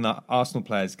imagine that Arsenal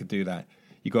players could do that?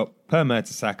 You got Per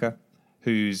Mertesacker,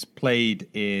 who's played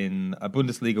in a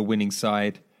Bundesliga winning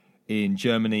side in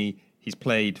Germany. He's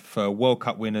played for World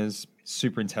Cup winners,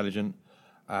 super intelligent.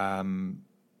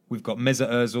 We've got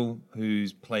Mesut Ozil,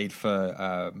 who's played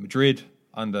for Madrid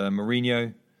under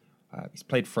Mourinho. He's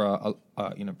played for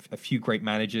a few great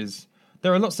managers.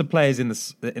 There are lots of players in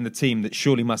the team that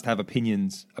surely must have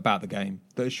opinions about the game,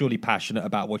 that are surely passionate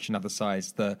about watching other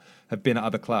sides, that have been at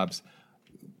other clubs.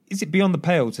 Is it beyond the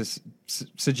pale to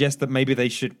suggest that maybe they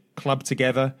should club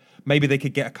together? Maybe they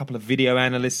could get a couple of video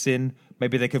analysts in.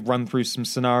 Maybe they could run through some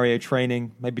scenario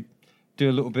training. Maybe do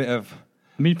a little bit of...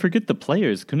 I mean, forget the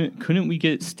players. Couldn't we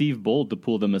get Steve Bold to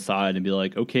pull them aside and be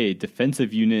like, okay,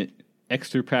 defensive unit,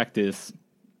 extra practice...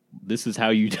 This is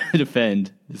how you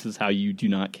defend. This is how you do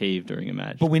not cave during a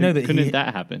match. But we know that couldn't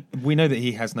that happen? We know that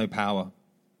he has no power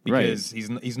because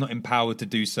he's not empowered to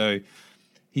do so.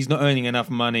 He's not earning enough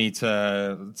money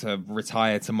to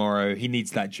retire tomorrow. He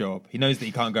needs that job. He knows that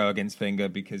he can't go against Wenger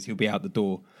because he'll be out the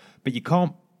door. But you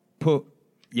can't put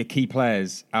your key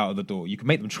players out of the door. You can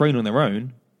make them train on their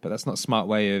own, but that's not a smart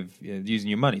way of using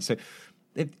your money. So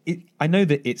I know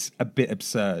that it's a bit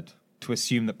absurd to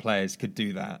assume that players could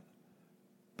do that.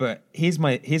 But here's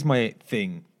my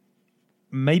thing.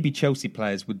 Maybe Chelsea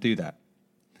players would do that.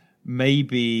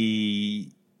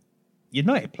 Maybe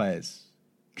United players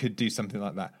could do something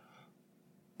like that.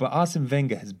 But Arsene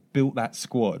Wenger has built that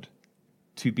squad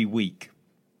to be weak,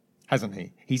 hasn't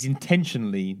he? He's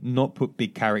intentionally not put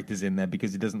big characters in there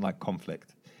because he doesn't like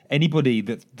conflict. Anybody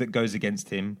that goes against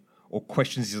him or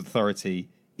questions his authority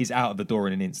is out of the door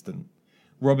in an instant.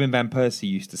 Robin Van Persie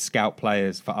used to scout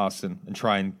players for Arsene and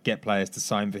try and get players to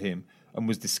sign for him and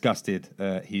was disgusted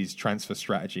at his transfer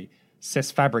strategy.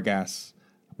 Cesc Fabregas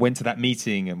went to that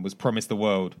meeting and was promised the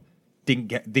world,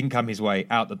 didn't come his way,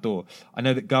 out the door. I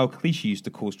know that Gael Clichy used to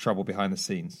cause trouble behind the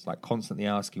scenes, like constantly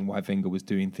asking why Wenger was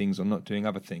doing things or not doing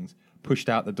other things, pushed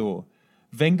out the door.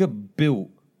 Wenger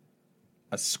built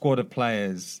a squad of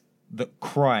that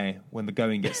cry when the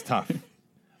going gets tough,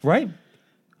 right?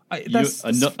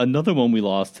 Another one we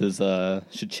lost is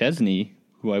Szczesny,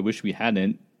 who I wish we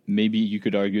hadn't. Maybe you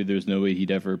could argue there's no way he'd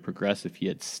ever progress if he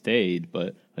had stayed,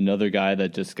 but another guy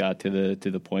that just got to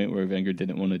the point where Wenger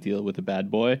didn't want to deal with a bad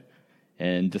boy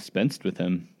and dispensed with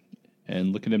him.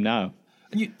 And look at him now.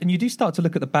 And you do start to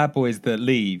look at the bad boys that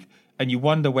leave, and you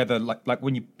wonder whether, like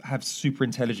when you have super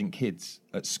intelligent kids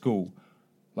at school,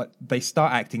 like they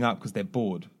start acting up because they're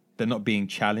bored. They're not being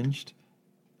challenged.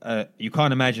 You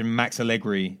can't imagine Max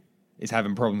Allegri is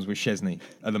having problems with Szczesny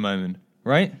at the moment,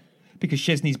 right? Because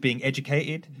Szczesny's being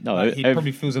educated. No, he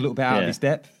probably feels a little bit out of his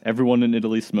depth. Everyone in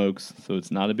Italy smokes, so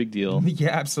it's not a big deal. Yeah,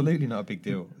 absolutely not a big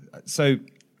deal. So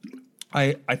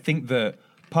I think that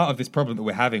part of this problem that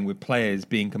we're having with players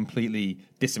being completely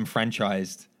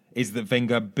disenfranchised is that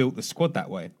Wenger built the squad that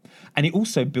way. And he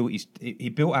also built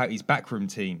out his backroom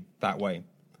team that way.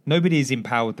 Nobody is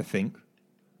empowered to think.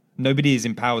 Nobody is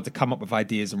empowered to come up with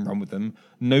ideas and run with them.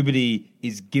 Nobody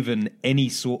is given any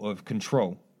sort of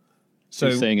control. So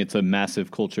you're saying it's a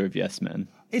massive culture of yes men.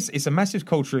 It's a massive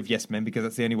culture of yes men because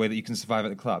that's the only way that you can survive at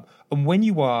the club. And when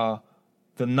you are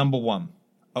the number one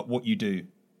at what you do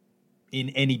in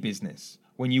any business,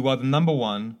 when you are the number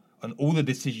one and all the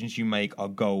decisions you make are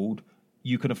gold,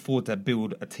 you can afford to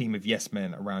build a team of yes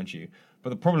men around you.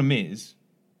 But the problem is,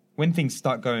 when things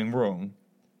start going wrong,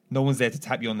 no one's there to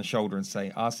tap you on the shoulder and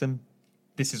say, Arsene,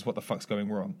 this is what the fuck's going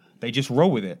wrong. They just roll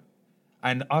with it.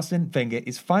 And Arsene Wenger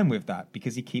is fine with that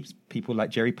because he keeps people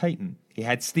like Jerry Payton. He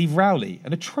had Steve Rowley,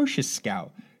 an atrocious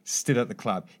scout, still at the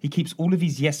club. He keeps all of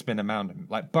his yes men around him,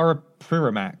 like Burra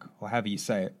Priramak, or however you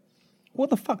say it. What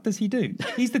the fuck does he do?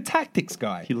 He's the tactics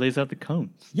guy. He lays out the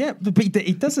cones. Yeah, but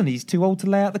he doesn't. He's too old to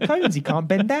lay out the cones. He can't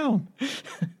bend down.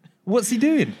 What's he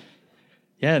doing?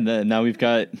 Yeah, and now we've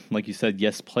got, like you said,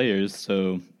 yes players.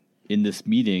 So in this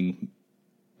meeting,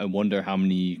 I wonder how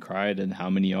many cried and how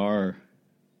many are,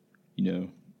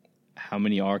 how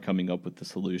many are coming up with the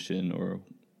solution or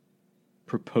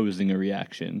proposing a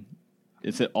reaction.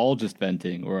 Is it all just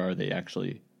venting, or are they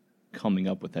actually coming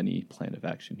up with any plan of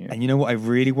action here? And you know what I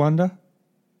really wonder?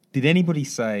 Did anybody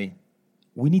say,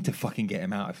 we need to fucking get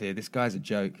him out of here? This guy's a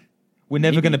joke. We're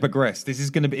never going to progress. This is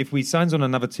going to be, if we signs on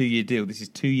another 2-year deal, this is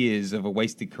 2 years of a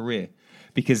wasted career.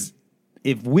 Because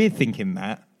if we're thinking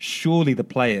that, surely the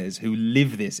players who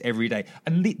live this every day,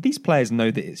 and these players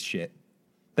know that it's shit.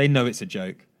 They know it's a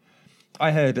joke.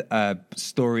 I heard a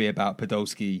story about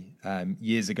Podolski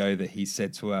years ago that he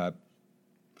said to a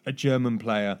German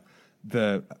player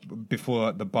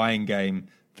before the Bayern game,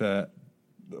 a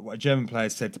German player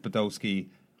said to Podolski,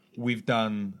 we've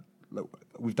done like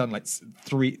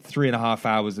 3.5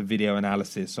 hours of video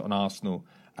analysis on Arsenal,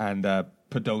 and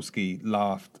Podolski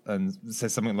laughed and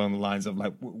said something along the lines of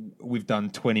like, we've done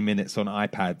 20 minutes on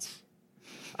iPads.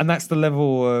 And that's the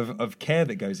level of care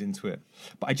that goes into it.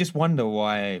 But I just wonder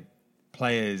why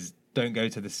players don't go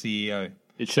to the CEO.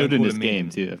 It showed in his game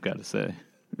too, I've got to say.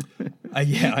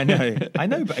 Yeah, I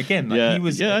know, but again, like, he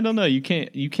was. Yeah, I don't know. You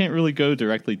can't really go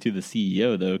directly to the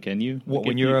CEO though, can you? What, like,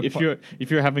 when you're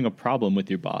if you're having a problem with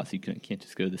your boss, you can't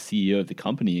just go to the CEO of the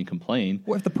company and complain.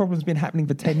 What if the problem's been happening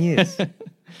for 10 years?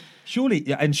 Surely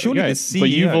the CEO. But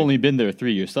you've only been there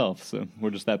 3 yourself, so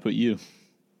where does that put you?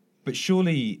 But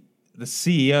surely the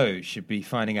CEO should be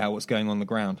finding out what's going on the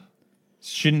ground.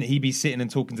 Shouldn't he be sitting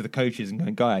and talking to the coaches and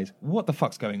going, guys, what the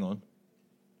fuck's going on?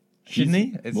 Shouldn't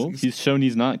he? He's shown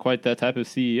he's not quite that type of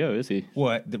CEO, is he?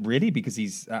 What, really? Because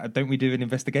he's don't we do an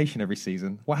investigation every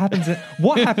season? What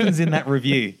happens in that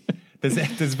review?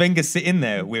 Does Wenger sit in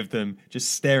there with them,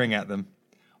 just staring at them?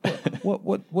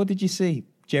 What did you see,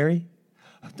 Jerry?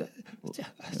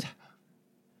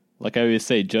 Like I always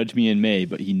say, judge me in May,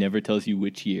 but he never tells you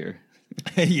which year.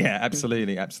 Yeah,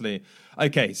 absolutely.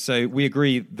 Okay, so we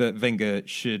agree that Wenger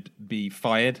should be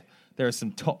fired. There are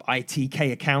some top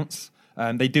ITK accounts.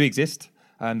 They do exist,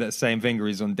 that are saying Wenger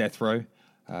is on death row.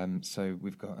 So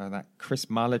we've got that Chris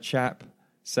Mahler chap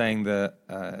saying that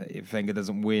if Wenger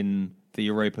doesn't win the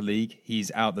Europa League,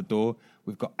 he's out the door.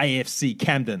 We've got AFC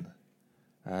Camden,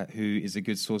 who is a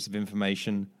good source of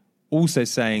information, also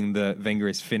saying that Wenger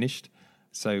is finished.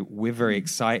 So we're very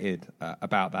excited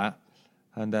about that.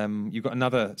 And you've got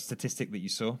another statistic that you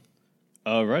saw.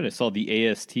 Right, I saw the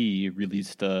AST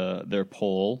released their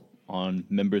poll on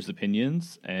members'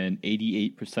 opinions, and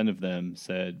 88% of them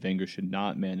said Wenger should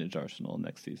not manage Arsenal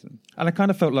next season. And I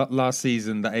kind of felt like last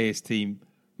season the AST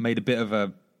made a bit of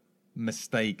a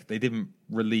mistake. They didn't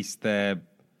release their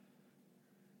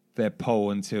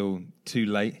poll until too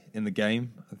late in the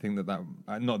game. I think that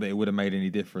not that it would have made any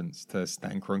difference to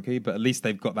Stan Kroenke, but at least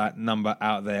they've got that number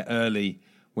out there early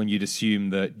when you'd assume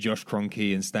that Josh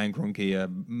Kroenke and Stan Kroenke are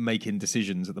making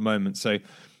decisions at the moment. So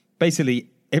basically,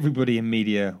 everybody in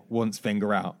media wants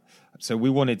Wenger out. So we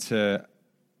wanted to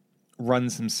run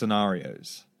some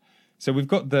scenarios. So we've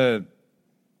got the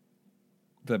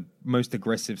most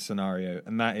aggressive scenario,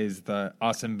 and that is that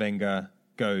Arsene Wenger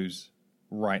goes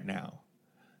right now.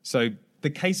 So the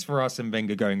case for Arsene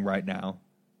Wenger going right now,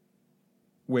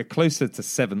 we're closer to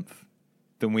 7th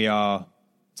than we are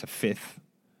to 5th.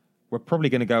 We're probably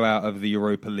going to go out of the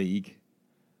Europa League.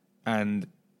 And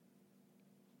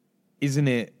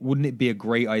wouldn't it be a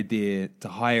great idea to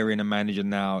hire in a manager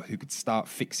now who could start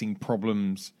fixing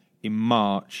problems in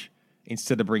March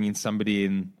instead of bringing somebody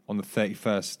in on the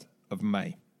 31st of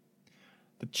May?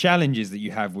 The challenges that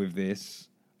you have with this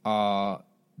are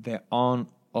there aren't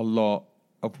a lot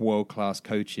of world-class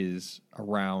coaches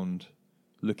around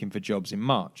looking for jobs in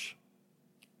March.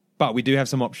 But we do have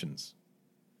some options.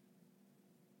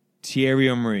 Thierry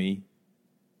Henry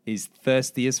is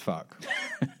thirsty as fuck.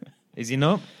 Is he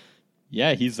not?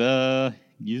 Yeah, he's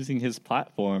using his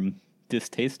platform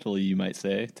distastefully, you might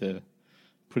say, to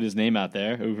put his name out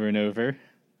there over and over.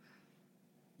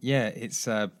 Yeah, it's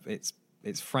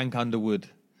Frank Underwood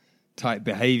type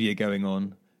behavior going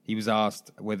on. He was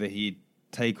asked whether he'd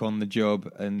take on the job,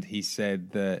 and he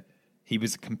said that he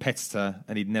was a competitor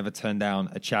and he'd never turn down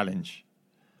a challenge.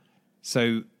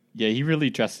 So yeah, he really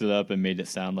dressed it up and made it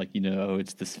sound like,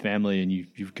 it's this family and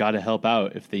you've got to help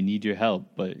out if they need your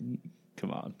help. But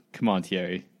come on,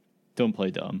 Thierry, don't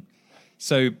play dumb.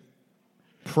 So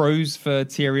pros for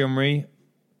Thierry Henry,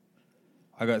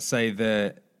 I got to say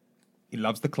that he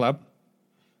loves the club.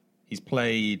 He's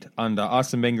played under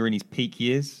Arsene Wenger in his peak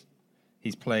years.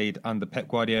 He's played under Pep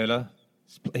Guardiola.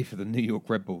 He's played for the New York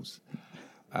Red Bulls.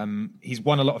 He's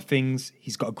won a lot of things.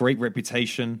 He's got a great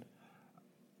reputation.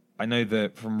 I know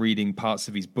that from reading parts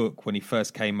of his book when he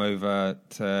first came over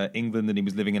to England and he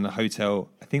was living in a hotel,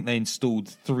 I think they installed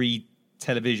 3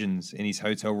 televisions in his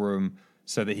hotel room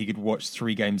so that he could watch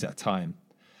 3 games at a time.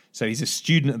 So he's a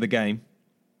student of the game.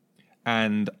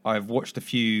 And I've watched a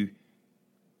few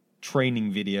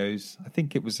training videos. I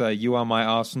think it was You Are My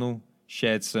Arsenal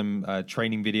shared some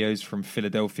training videos from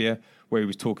Philadelphia where he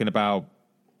was talking about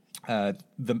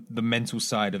the mental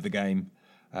side of the game.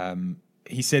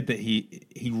 He said that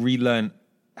he relearned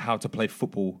how to play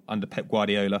football under Pep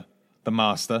Guardiola, the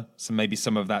master. So maybe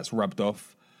some of that's rubbed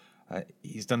off.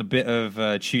 He's done a bit of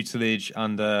tutelage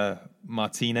under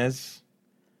Martinez.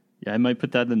 Yeah, I might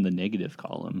put that in the negative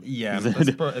column. Yeah,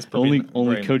 that's probably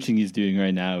only coaching he's doing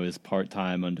right now is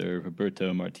part-time under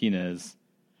Roberto Martinez.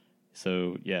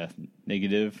 So yeah,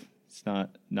 negative. It's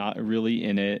not really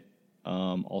in it.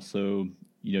 Also,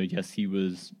 yes, he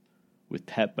was with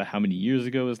Pep, but how many years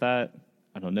ago is that?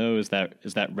 I don't know. Is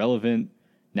that relevant?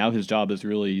 Now his job is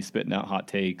really spitting out hot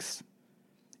takes.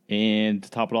 And to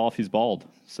top it off, he's bald.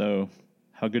 So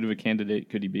how good of a candidate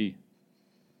could he be?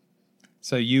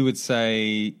 So you would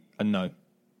say a no?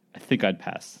 I think I'd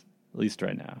pass. at least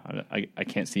right now. I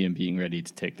can't see him being ready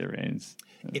to take the reins.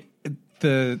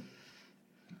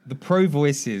 The pro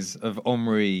voices of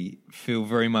Omri feel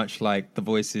very much like the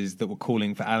voices that were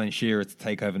calling for Alan Shearer to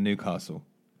take over Newcastle.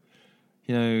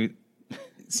 You know,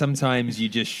 sometimes you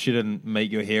just shouldn't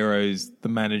make your heroes the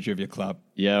manager of your club.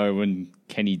 Yeah, or when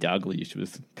Kenny Dalglish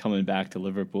was coming back to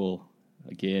Liverpool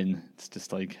again, it's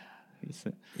just like,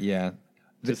 yeah,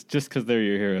 just because they're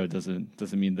your hero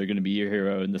doesn't mean they're going to be your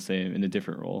hero in a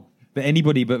different role. But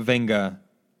anybody but Wenger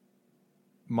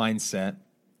mindset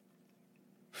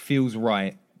feels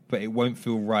right, but it won't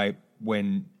feel right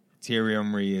when Thierry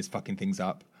Henry is fucking things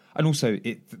up. And also,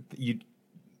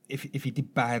 if he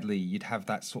did badly, you'd have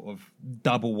that sort of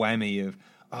double whammy of,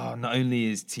 not only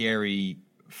is Thierry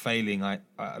failing, like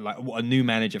a new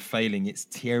manager failing, it's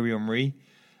Thierry Henry.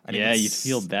 And yeah, you'd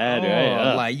feel bad,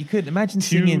 right? Like you could imagine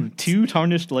singing two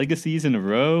tarnished legacies in a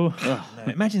row. No,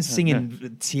 imagine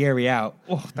singing Thierry out.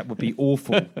 Oh, that would be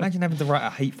awful. Imagine having to write a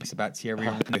hate piece about Thierry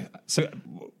Henry. So,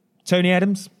 Tony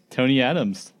Adams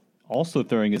also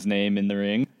throwing his name in the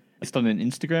ring. Based on an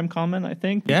Instagram comment, I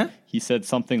think. Yeah? He said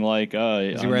something like...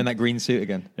 is he wearing that green suit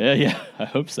again? Yeah, I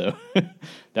hope so.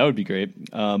 That would be great.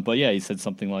 But yeah, he said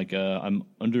something like, I'm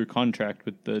under contract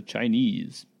with the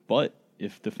Chinese, but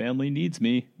if the family needs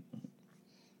me,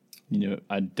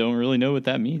 I don't really know what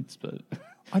that means, but...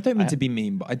 I don't mean to be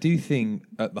mean, but I do think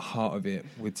at the heart of it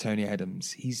with Tony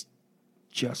Adams, he's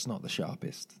just not the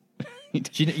sharpest.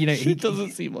 It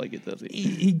doesn't seem like it, does he?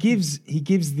 He gives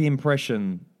the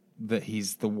impression that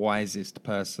he's the wisest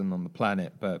person on the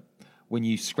planet, but when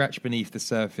you scratch beneath the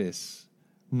surface,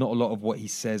 not a lot of what he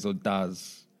says or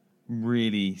does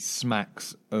really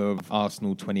smacks of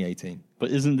Arsenal 2018.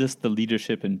 But isn't this the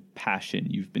leadership and passion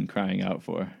you've been crying out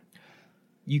for?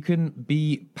 You can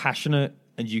be passionate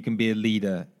and you can be a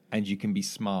leader and you can be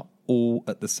smart all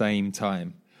at the same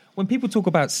time. When people talk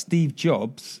about Steve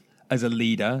Jobs as a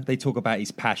leader, they talk about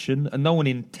his passion, and no one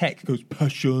in tech goes,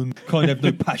 passion, can't have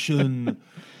no passion.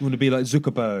 You want to be like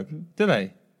Zuckerberg, do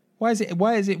they? Why is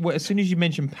it, as soon as you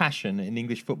mention passion in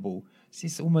English football,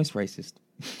 it's almost racist.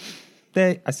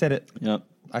 There, I said it. Yep.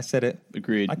 I said it.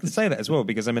 Agreed. I can say that as well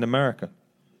because I'm in America.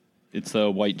 It's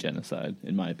a white genocide,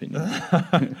 in my opinion.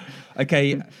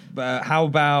 Okay, how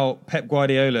about Pep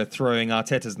Guardiola throwing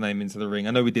Arteta's name into the ring?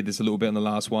 I know we did this a little bit in the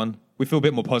last one. We feel a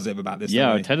bit more positive about this.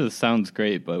 Yeah, Arteta sounds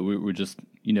great, but we're just,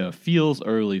 feels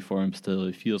early for him still.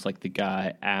 It feels like the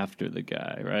guy after the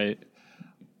guy, right?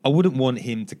 I wouldn't want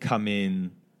him to come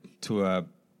in to a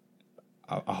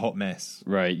hot mess.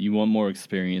 Right. You want more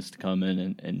experience to come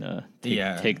in and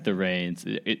take the reins.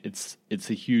 It's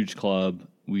a huge club.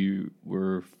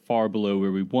 We're far below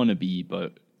where we want to be,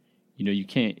 but you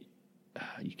can't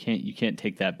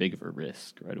take that big of a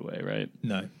risk right away, right?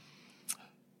 No.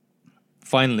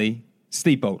 Finally,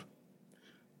 Steve Bold.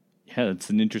 Yeah, it's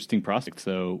an interesting prospect.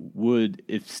 So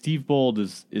if Steve Bold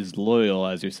is loyal,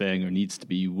 as you're saying, or needs to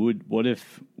be, what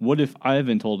if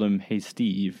Ivan told him, hey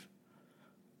Steve,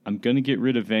 I'm gonna get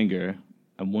rid of Wenger.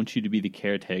 I want you to be the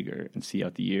caretaker and see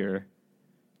out the year.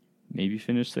 Maybe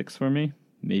finish 6th for me.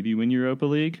 Maybe win Europa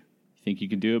League. You think you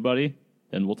can do it, buddy?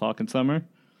 Then we'll talk in summer.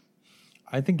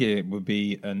 I think it would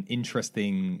be an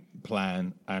interesting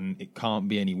plan, and it can't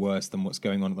be any worse than what's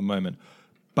going on at the moment.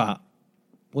 But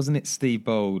wasn't it Steve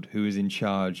Bold who was in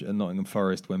charge at Nottingham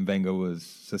Forest when Wenger was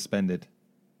suspended?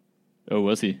 Oh,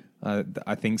 was he?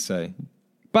 I think so.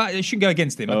 But it shouldn't go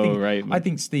against him. Right. I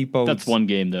think Steve Bold... That's one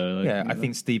game, though. I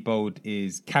think Steve Bold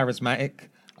is charismatic.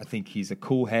 I think he's a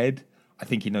cool head. I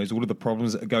think he knows all of the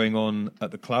problems that are going on at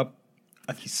the club.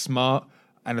 I think he's smart,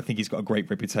 and I think he's got a great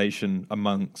reputation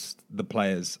amongst the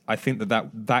players. I think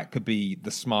that could be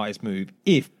the smartest move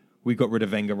if we got rid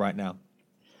of Wenger right now.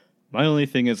 My only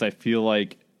thing is I feel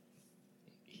like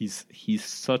he's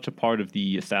such a part of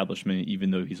the establishment, even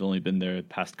though he's only been there the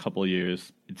past couple of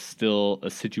years. It's still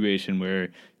a situation where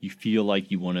you feel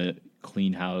like you want to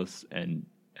clean house and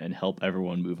help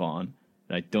everyone move on.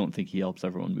 And I don't think he helps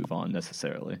everyone move on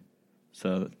necessarily.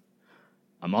 So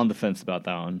I'm on the fence about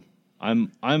that one.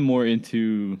 I'm more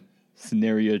into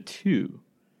scenario 2,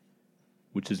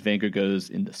 which is Wenger goes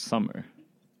in the summer.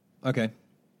 Okay.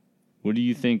 What do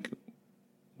you think?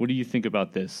 What do you think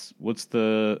about this? What's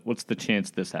the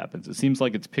chance this happens? It seems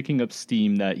like it's picking up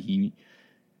steam that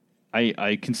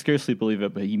I can scarcely believe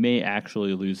it, but he may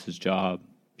actually lose his job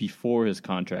before his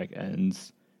contract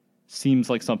ends. Seems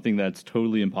like something that's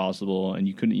totally impossible, and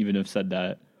you couldn't even have said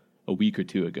that a week or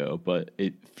two ago, but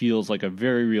it feels like a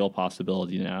very real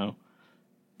possibility now.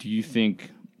 Do you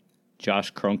think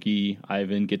Josh Kroenke,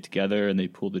 Ivan get together and they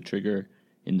pull the trigger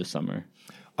in the summer?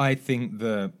 I think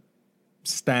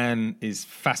Stan is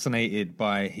fascinated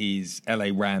by his LA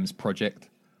Rams project.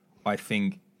 I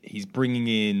think he's bringing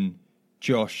in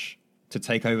Josh to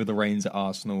take over the reins at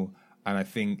Arsenal, and I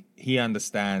think he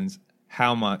understands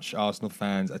how much Arsenal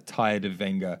fans are tired of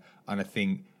Wenger, and I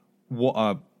think what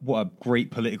a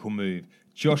great political move.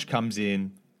 Josh comes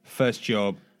in, first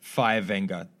job, fire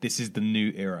Wenger. This is the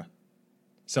new era.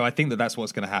 So I think that's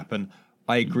what's going to happen.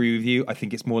 I agree with you. I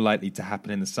think it's more likely to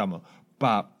happen in the summer,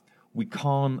 but we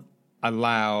can't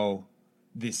allow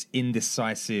this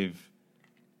indecisive,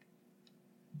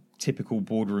 typical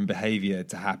boardroom behavior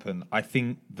to happen. I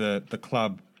think the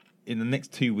club in the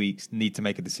next 2 weeks need to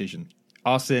make a decision.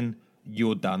 Arsene,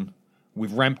 you're done.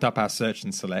 We've ramped up our search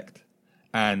and select,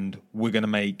 and we're going to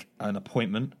make an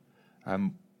appointment.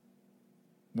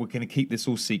 We're going to keep this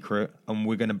all secret, and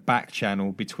we're going to back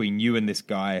channel between you and this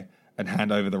guy and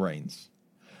hand over the reins.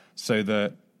 So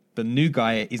the new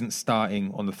guy isn't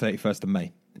starting on the 31st of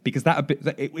May. Because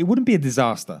it wouldn't be a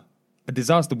disaster. A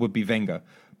disaster would be Wenger.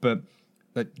 But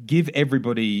give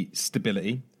everybody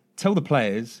stability. Tell the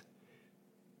players,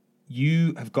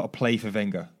 you have got to play for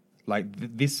Wenger. Like,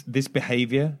 this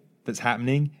behavior that's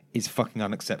happening is fucking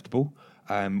unacceptable.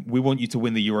 We want you to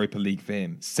win the Europa League for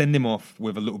him. Send him off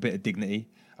with a little bit of dignity.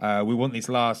 We want these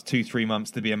last 2-3 months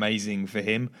to be amazing for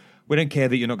him. We don't care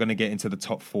that you're not going to get into the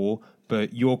top 4,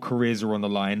 but your careers are on the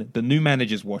line. The new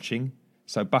manager's watching,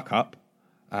 so buck up.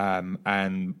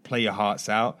 And play your hearts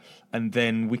out, and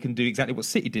then we can do exactly what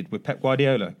City did with Pep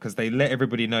Guardiola, because they let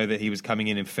everybody know that he was coming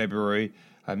in February,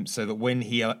 so that when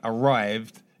he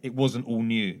arrived, it wasn't all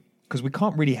new. Because we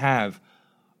can't really have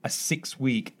a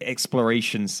 6-week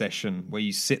exploration session where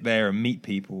you sit there and meet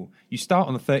people. You start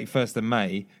on the 31st of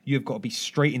May, you've got to be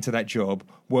straight into that job,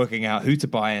 working out who to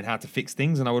buy and how to fix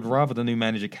things, and I would rather the new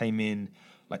manager came in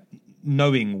like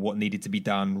knowing what needed to be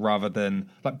done rather than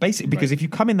like basically because if you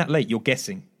come in that late, you're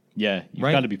guessing. Yeah, you've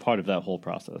got to be part of that whole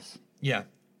process. Yeah.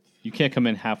 You can't come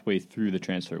in halfway through the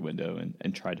transfer window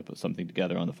and try to put something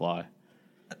together on the fly.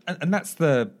 And that's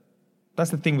the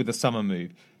thing with the summer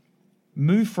move.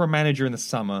 Move for a manager in the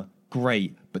summer,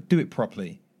 great, but do it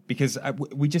properly. Because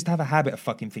we just have a habit of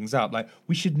fucking things up. Like,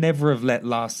 we should never have let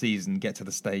last season get to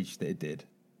the stage that it did.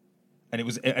 And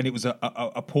it was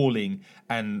appalling.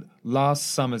 And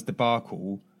last summer's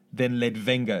debacle then led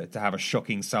Wenger to have a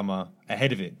shocking summer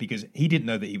ahead of it because he didn't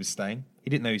know that he was staying. He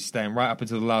didn't know he was staying right up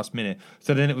until the last minute.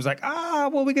 So then it was like,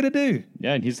 what are we going to do?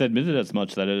 Yeah, and he's admitted as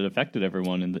much that it affected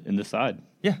everyone in the side.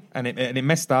 Yeah, and it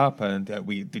messed up, and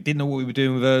we didn't know what we were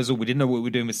doing with Ozil. We didn't know what we were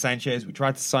doing with Sanchez. We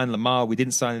tried to sign Lamar. We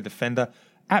didn't sign a defender.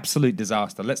 Absolute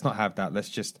disaster. Let's not have that. Let's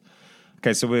just...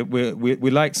 Okay, so we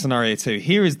like scenario 2.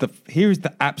 Here is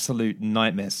the absolute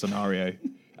nightmare scenario,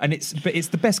 and it's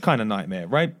the best kind of nightmare,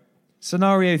 right?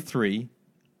 Scenario 3,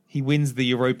 he wins the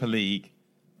Europa League,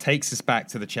 takes us back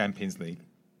to the Champions League.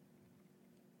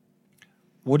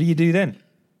 What do you do then?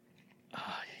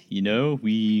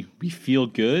 We feel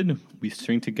good. We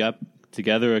string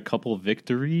together a couple of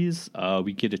victories.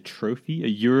 We get a trophy, a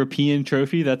European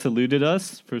trophy that's eluded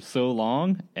us for so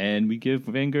long, and we give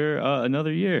Wenger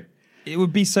another year. It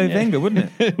would be so Wenger, wouldn't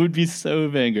it? It would be so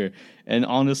Wenger. And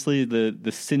honestly,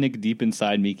 the cynic deep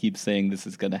inside me keeps saying this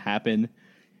is going to happen.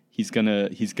 He's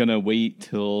gonna wait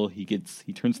till he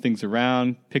turns things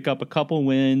around, pick up a couple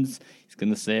wins. He's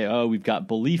gonna say, "Oh, we've got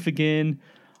belief again.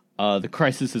 The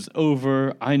crisis is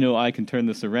over. I know I can turn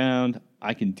this around.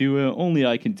 I can do it. Only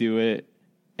I can do it.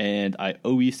 And I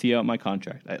always see out my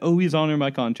contract. I always honor my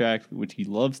contract," which he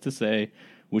loves to say,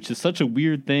 which is such a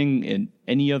weird thing in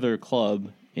any other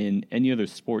club, in any other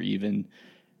sport even.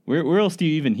 Where else do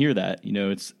you even hear that?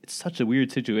 It's such a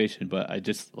weird situation, but I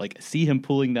just see him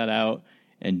pulling that out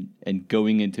and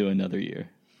going into another year.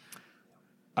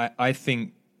 I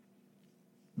think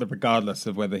that regardless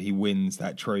of whether he wins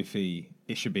that trophy,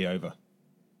 it should be over.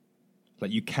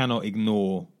 Like, you cannot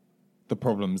ignore the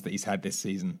problems that he's had this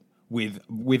season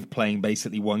with playing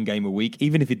basically one game a week,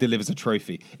 even if he delivers a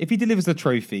trophy. If he delivers the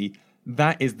trophy,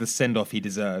 that is the send-off he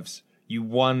deserves. You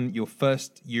won your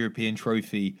first European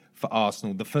trophy for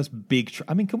Arsenal, the first big...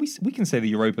 we can say the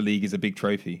Europa League is a big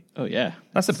trophy. Oh, yeah.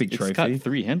 That's a big trophy. It's got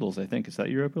 3 handles, I think. Is that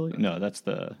Europa League? No, that's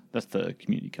the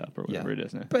Community Cup or whatever it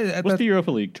is now. What's the Europa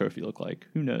League trophy look like?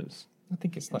 Who knows? I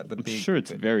think it's like the I'm big... sure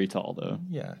it's very tall, though.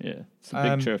 Yeah. Yeah, it's a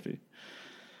big trophy.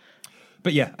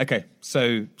 But yeah, okay.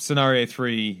 So scenario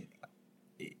 3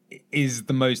 is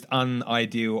the most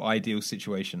ideal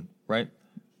situation, right?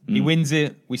 He wins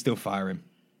it, we still fire him.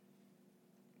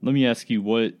 Let me ask you,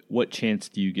 what chance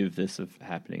do you give this of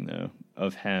happening, though,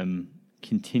 of him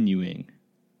continuing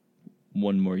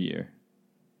one more year?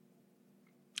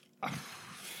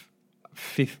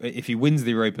 If he wins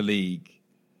the Europa League,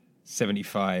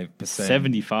 75%.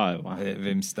 75, wow. Of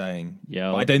him staying.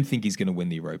 Yeah, but I don't think he's going to win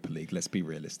the Europa League. Let's be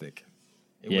realistic.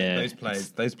 Yeah,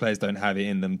 those players don't have it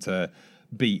in them to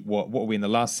beat what are we in the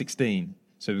last 16?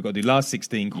 So we've got to do last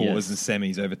 16 quarters and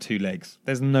semis over 2 legs.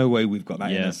 There's no way we've got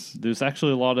that in us. There's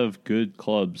actually a lot of good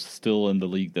clubs still in the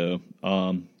league, though.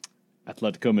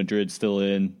 Atletico Madrid still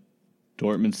in,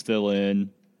 Dortmund still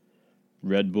in,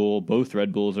 Red Bull. Both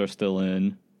Red Bulls are still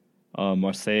in.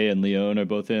 Marseille and Lyon are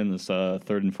both in. There's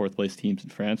 3rd and 4th place teams in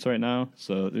France right now.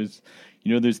 So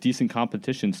there's decent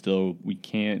competition still. We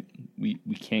can't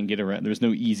get around. There's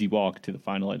no easy walk to the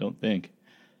final, I don't think.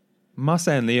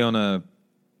 Marseille and Lyon are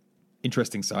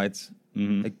interesting sides.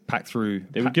 Mm-hmm. They pack through.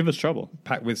 They would give us trouble.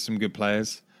 Packed with some good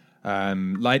players.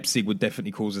 Leipzig would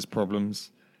definitely cause us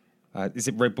problems. Is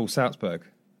it Red Bull Salzburg?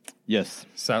 Yes.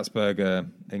 Salzburg,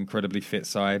 incredibly fit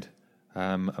side.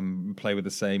 And play with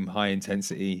the same high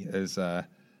intensity as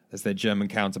their German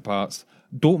counterparts.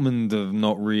 Dortmund have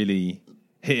not really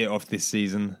hit it off this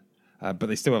season, but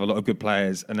they still have a lot of good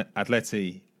players. And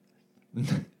Atleti,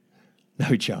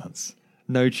 no chance.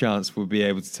 No chance we'll be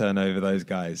able to turn over those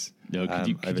guys. No,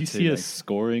 could you see us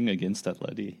scoring against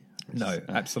Atleti? No,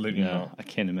 absolutely not. I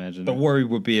can't imagine. The worry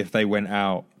would be if they went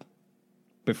out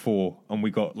before and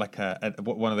we got like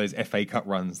one of those FA Cup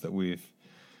runs that we've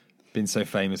been so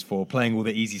famous for, playing all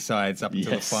the easy sides up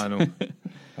until the final,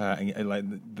 and like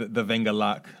the Wenger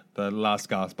luck, the last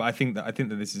gasp. But I think that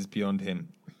this is beyond him.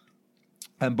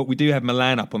 But we do have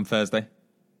Milan up on Thursday.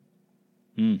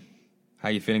 How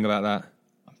are you feeling about that?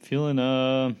 I'm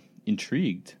feeling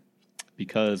intrigued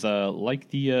because like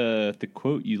the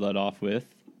quote you led off with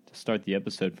to start the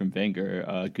episode from Wenger,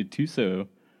 Gattuso,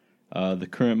 the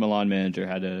current Milan manager,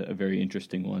 had a very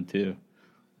interesting one too.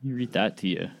 Let me read that to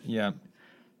you. Yeah.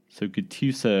 So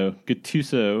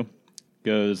Gattuso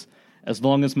goes, as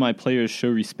long as my players show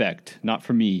respect, not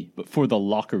for me, but for the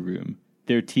locker room,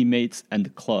 their teammates, and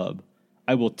the club,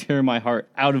 I will tear my heart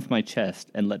out of my chest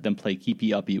and let them play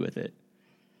keepy-uppy with it.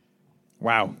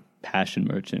 Wow. Passion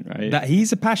merchant, right?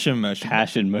 He's a passion merchant.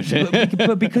 Passion merchant.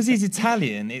 but because he's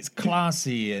Italian, it's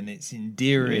classy and it's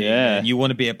endearing and you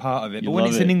want to be a part of it. But when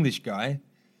it's an English guy...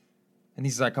 and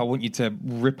he's like, I want you to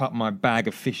rip up my bag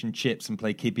of fish and chips and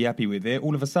play keepy happy with it.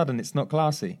 All of a sudden, it's not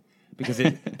classy because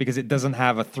it doesn't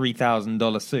have a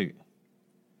 $3,000 suit.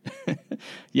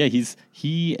 Yeah,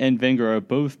 he and Wenger are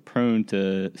both prone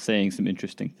to saying some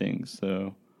interesting things.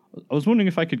 So I was wondering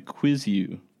if I could quiz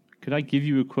you. Could I give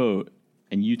you a quote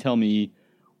and you tell me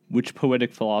which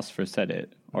poetic philosopher said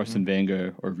it? Arsene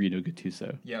Wenger or Rito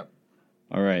Gattuso? Yep.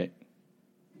 All right.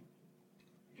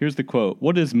 Here's the quote.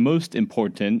 What is most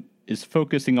important is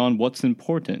focusing on what's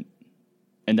important,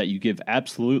 and that you give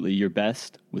absolutely your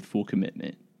best with full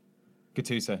commitment.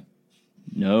 Gattuso.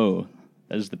 No,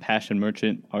 that is the passion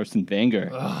merchant Arsene Wenger.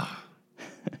 All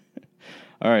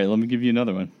right, let me give you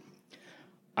another one.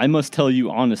 I must tell you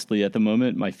honestly, at the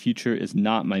moment, my future is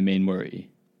not my main worry.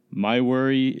 My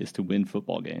worry is to win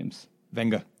football games.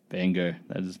 Wenger.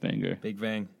 That is Wenger. Big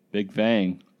Vang. Big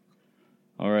Vang.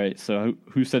 All right, so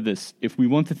who said this? If we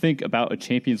want to think about a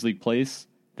Champions League place,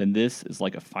 then this is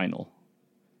like a final.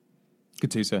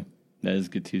 Gattuso. That is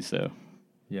Gattuso.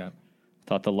 Yeah.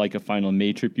 Thought the like a final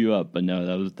may trip you up, but no,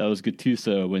 that was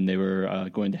Gattuso when they were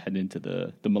going to head into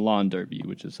the Milan derby,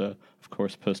 which is of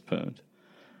course postponed.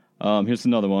 Here's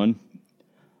another one.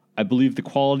 I believe the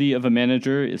quality of a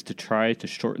manager is to try to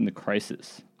shorten the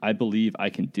crisis. I believe I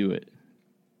can do it.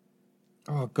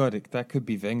 Oh God, that could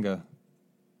be Wenger.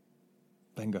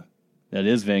 Wenger. That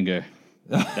is Wenger.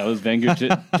 That was Wenger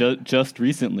just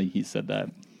recently. He said that.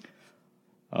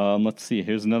 Let's see.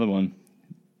 Here's another one.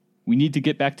 We need to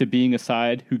get back to being a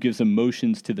side who gives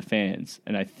emotions to the fans,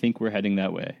 and I think we're heading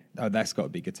that way. Oh, that's got to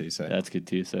be Gattuso. That's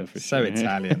Gattuso for so sure.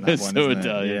 Italian, that one, so isn't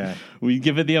Italian. It? Yeah. We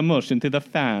give it the emotion to the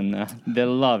fan. They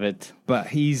love it. But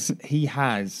he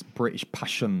has British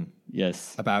passion.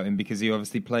 Yes. About him because he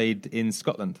obviously played in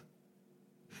Scotland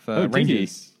for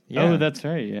Rangers. Yeah. Oh, that's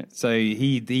right. Yeah. So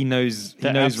he knows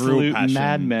the real passion.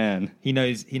 Madman. He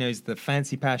knows the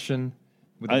fancy passion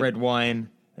with the red wine,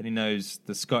 and he knows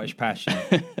the Scottish passion,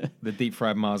 the deep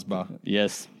fried Mars bar.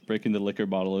 Yes, breaking the liquor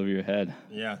bottle over your head.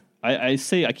 Yeah. I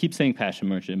keep saying passion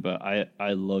merchant, but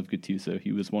I love Gattuso.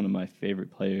 He was one of my favorite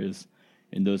players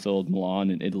in those old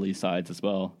Milan and Italy sides as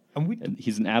well. And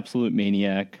he's an absolute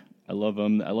maniac. I love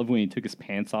him. I love when he took his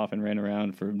pants off and ran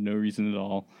around for no reason at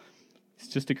all. He's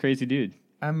just a crazy dude.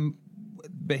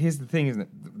 But here's the thing, isn't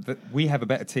it? That we have a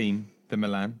better team than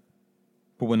Milan,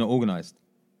 but we're not organised.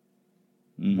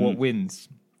 Mm-hmm. What wins?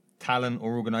 Talent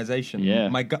or organisation? Yeah.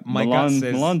 My gut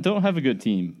says... Milan don't have a good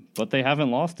team, but they haven't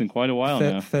lost in quite a while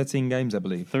now. 13 games, I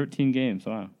believe. 13 games,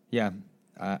 wow. Yeah.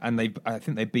 and I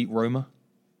think they beat Roma.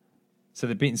 So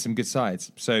they've beaten some good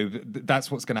sides. So that's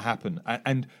what's going to happen.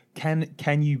 And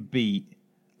can you beat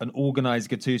an organised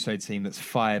Gattuso team that's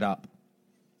fired up?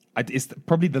 It's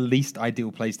probably the least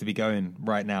ideal place to be going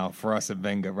right now for us at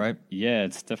Wenger, right? Yeah,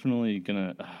 it's definitely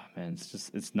gonna. Oh, man,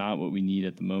 it's not what we need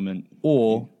at the moment.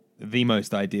 Or the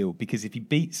most ideal, because if he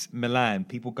beats Milan,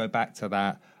 people go back to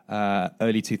that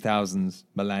early 2000s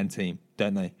Milan team,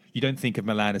 don't they? You don't think of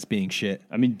Milan as being shit.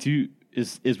 I mean,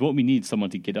 is what we need someone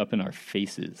to get up in our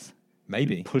faces.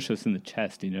 Maybe push us in the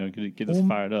chest, get us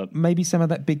fired up. Maybe some of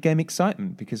that big game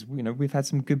excitement, because we've had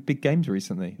some good big games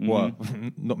recently. Mm-hmm. Well,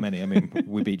 not many. I mean,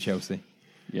 we beat Chelsea.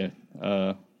 Yeah,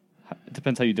 it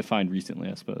depends how you define recently,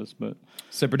 I suppose. But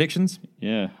so predictions?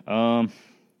 Yeah,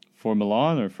 for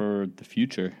Milan or for the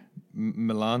future?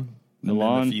 Milan,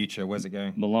 the future. Where's it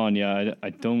going? Milan. Yeah, I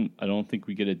don't think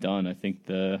we get it done. I think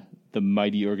the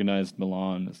mighty organized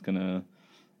Milan is gonna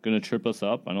trip us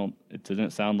up. It didn't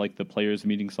sound like the players'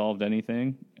 meeting solved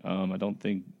anything. I don't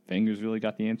think Wenger's really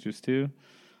got the answers to.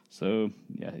 So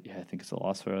yeah, I think it's a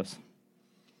loss for us.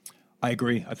 I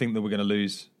agree. I think that we're going to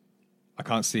lose. I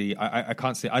can't see. I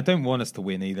can't see. I don't want us to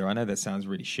win either. I know that sounds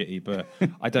really shitty, but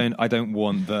I don't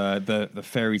want the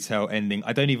fairy tale ending.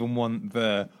 I don't even want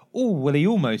he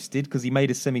almost did because he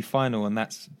made a semi-final and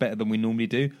that's better than we normally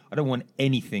do. I don't want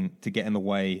anything to get in the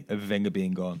way of Wenger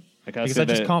being gone. Because I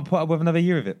just can't put up with another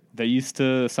year of it. That used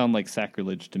to sound like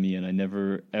sacrilege to me, and I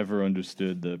never, ever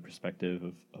understood the perspective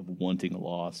of wanting a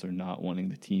loss or not wanting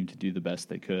the team to do the best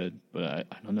they could. But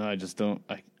I don't know, I just don't...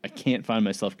 I can't find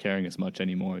myself caring as much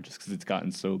anymore just because it's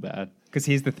gotten so bad. Because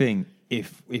here's the thing.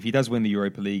 If he does win the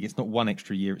Europa League, it's not one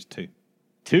extra year, it's two.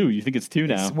 Two? You think it's two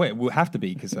now? It will have to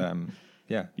be, because... yeah.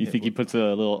 You think he puts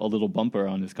a little bumper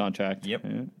on his contract? Yep.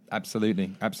 Yeah.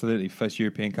 Absolutely. First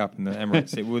European Cup in the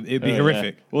Emirates. It'd be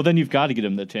horrific. Yeah. Well, then you've got to give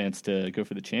him the chance to go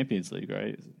for the Champions League,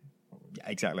 right? Yeah,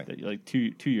 exactly. Like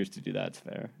two years to do that's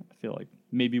fair. I feel like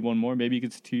maybe one more. Maybe he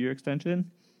gets a 2-year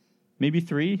extension. Maybe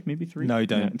three. No,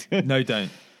 don't. No,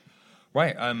 don't.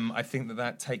 Right. I think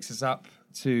that takes us up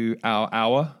to our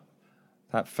hour.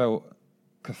 That felt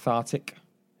cathartic.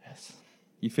 Yes.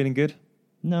 You feeling good?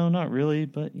 No, not really,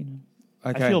 but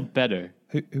Okay. I feel better.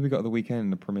 Who we got at the weekend in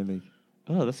the Premier League?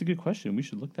 Oh, that's a good question. We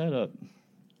should look that up.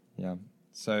 Yeah.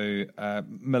 So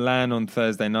Milan on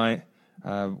Thursday night.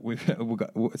 We've got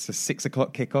it's a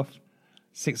 6:00 kickoff.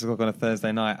 6:00 on a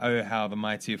Thursday night. Oh, how the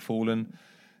mighty have fallen.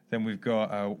 Then we've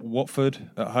got Watford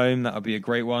at home. That'll be a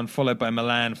great one. Followed by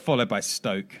Milan. Followed by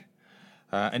Stoke.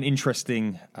 An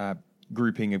interesting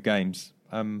grouping of games.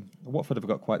 Watford have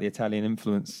got quite the Italian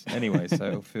influence anyway, so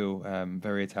it'll feel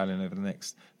very Italian over the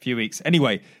next few weeks.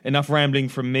 Anyway, enough rambling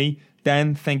from me.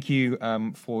 Dan, thank you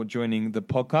for joining the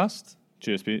podcast.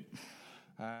 Cheers, Pete.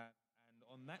 And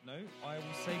on that note, I will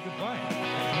say goodbye.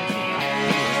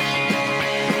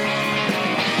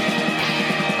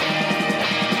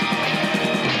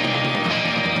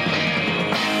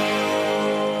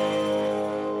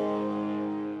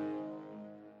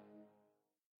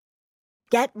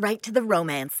 Get right to the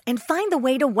romance and find the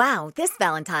way to wow this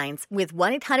Valentine's with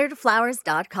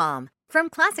 1-800-Flowers.com. From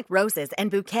classic roses and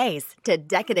bouquets to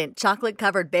decadent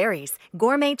chocolate-covered berries,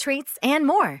 gourmet treats, and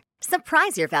more.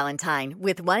 Surprise your Valentine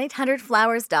with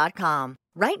 1-800-Flowers.com.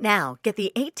 Right now, get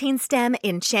the 18-stem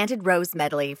Enchanted Rose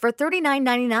Medley for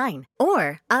 $39.99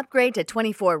 or upgrade to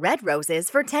 24 red roses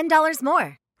for $10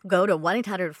 more. Go to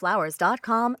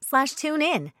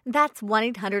 1-800-Flowers.com/tune-in. That's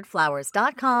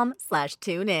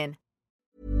 1-800-Flowers.com/tune-in.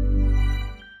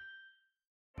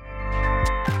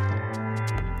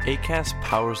 Acast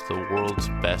powers the world's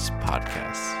best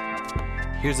podcasts.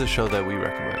 Here's a show that we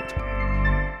recommend.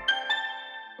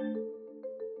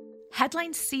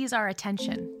 Headlines seize our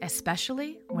attention,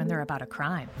 especially when they're about a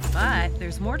crime. But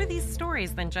there's more to these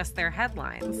stories than just their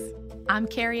headlines. I'm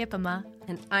Carrie Ipama.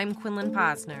 And I'm Quinlan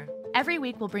Posner. Every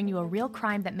week we'll bring you a real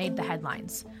crime that made the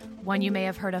headlines. One you may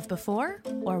have heard of before,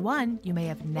 or one you may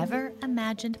have never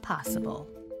imagined possible.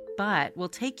 But we'll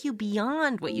take you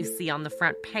beyond what you see on the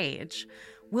front page.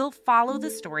 We'll follow the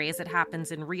story as it happens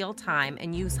in real time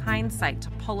and use hindsight to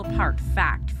pull apart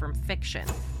fact from fiction.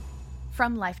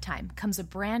 From Lifetime comes a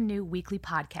brand new weekly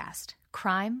podcast,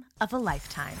 Crime of a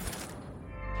Lifetime.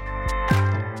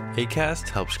 Acast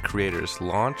helps creators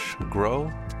launch, grow,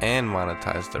 and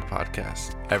monetize their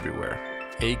podcasts everywhere.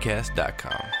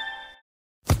 Acast.com.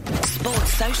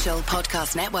 Sports Social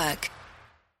Podcast Network.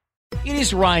 It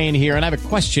is Ryan here, and I have a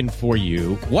question for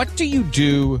you. What do you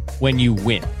do when you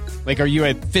win? Like, are you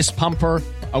a fist pumper?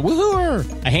 A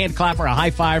woohooer, a hand clapper, a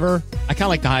high fiver. I kind of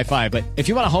like the high five, but if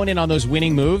you want to hone in on those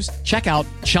winning moves, check out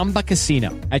Chumba Casino.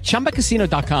 At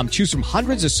ChumbaCasino.com, choose from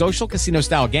hundreds of social casino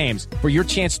style games for your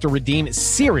chance to redeem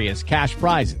serious cash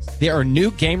prizes. There are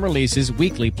new game releases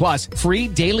weekly, plus free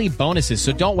daily bonuses.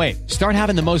 So don't wait. Start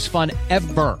having the most fun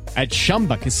ever at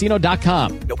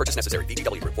ChumbaCasino.com. No purchase necessary.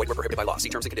 VGW Group. Void where prohibited by law. See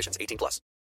terms and conditions. 18+.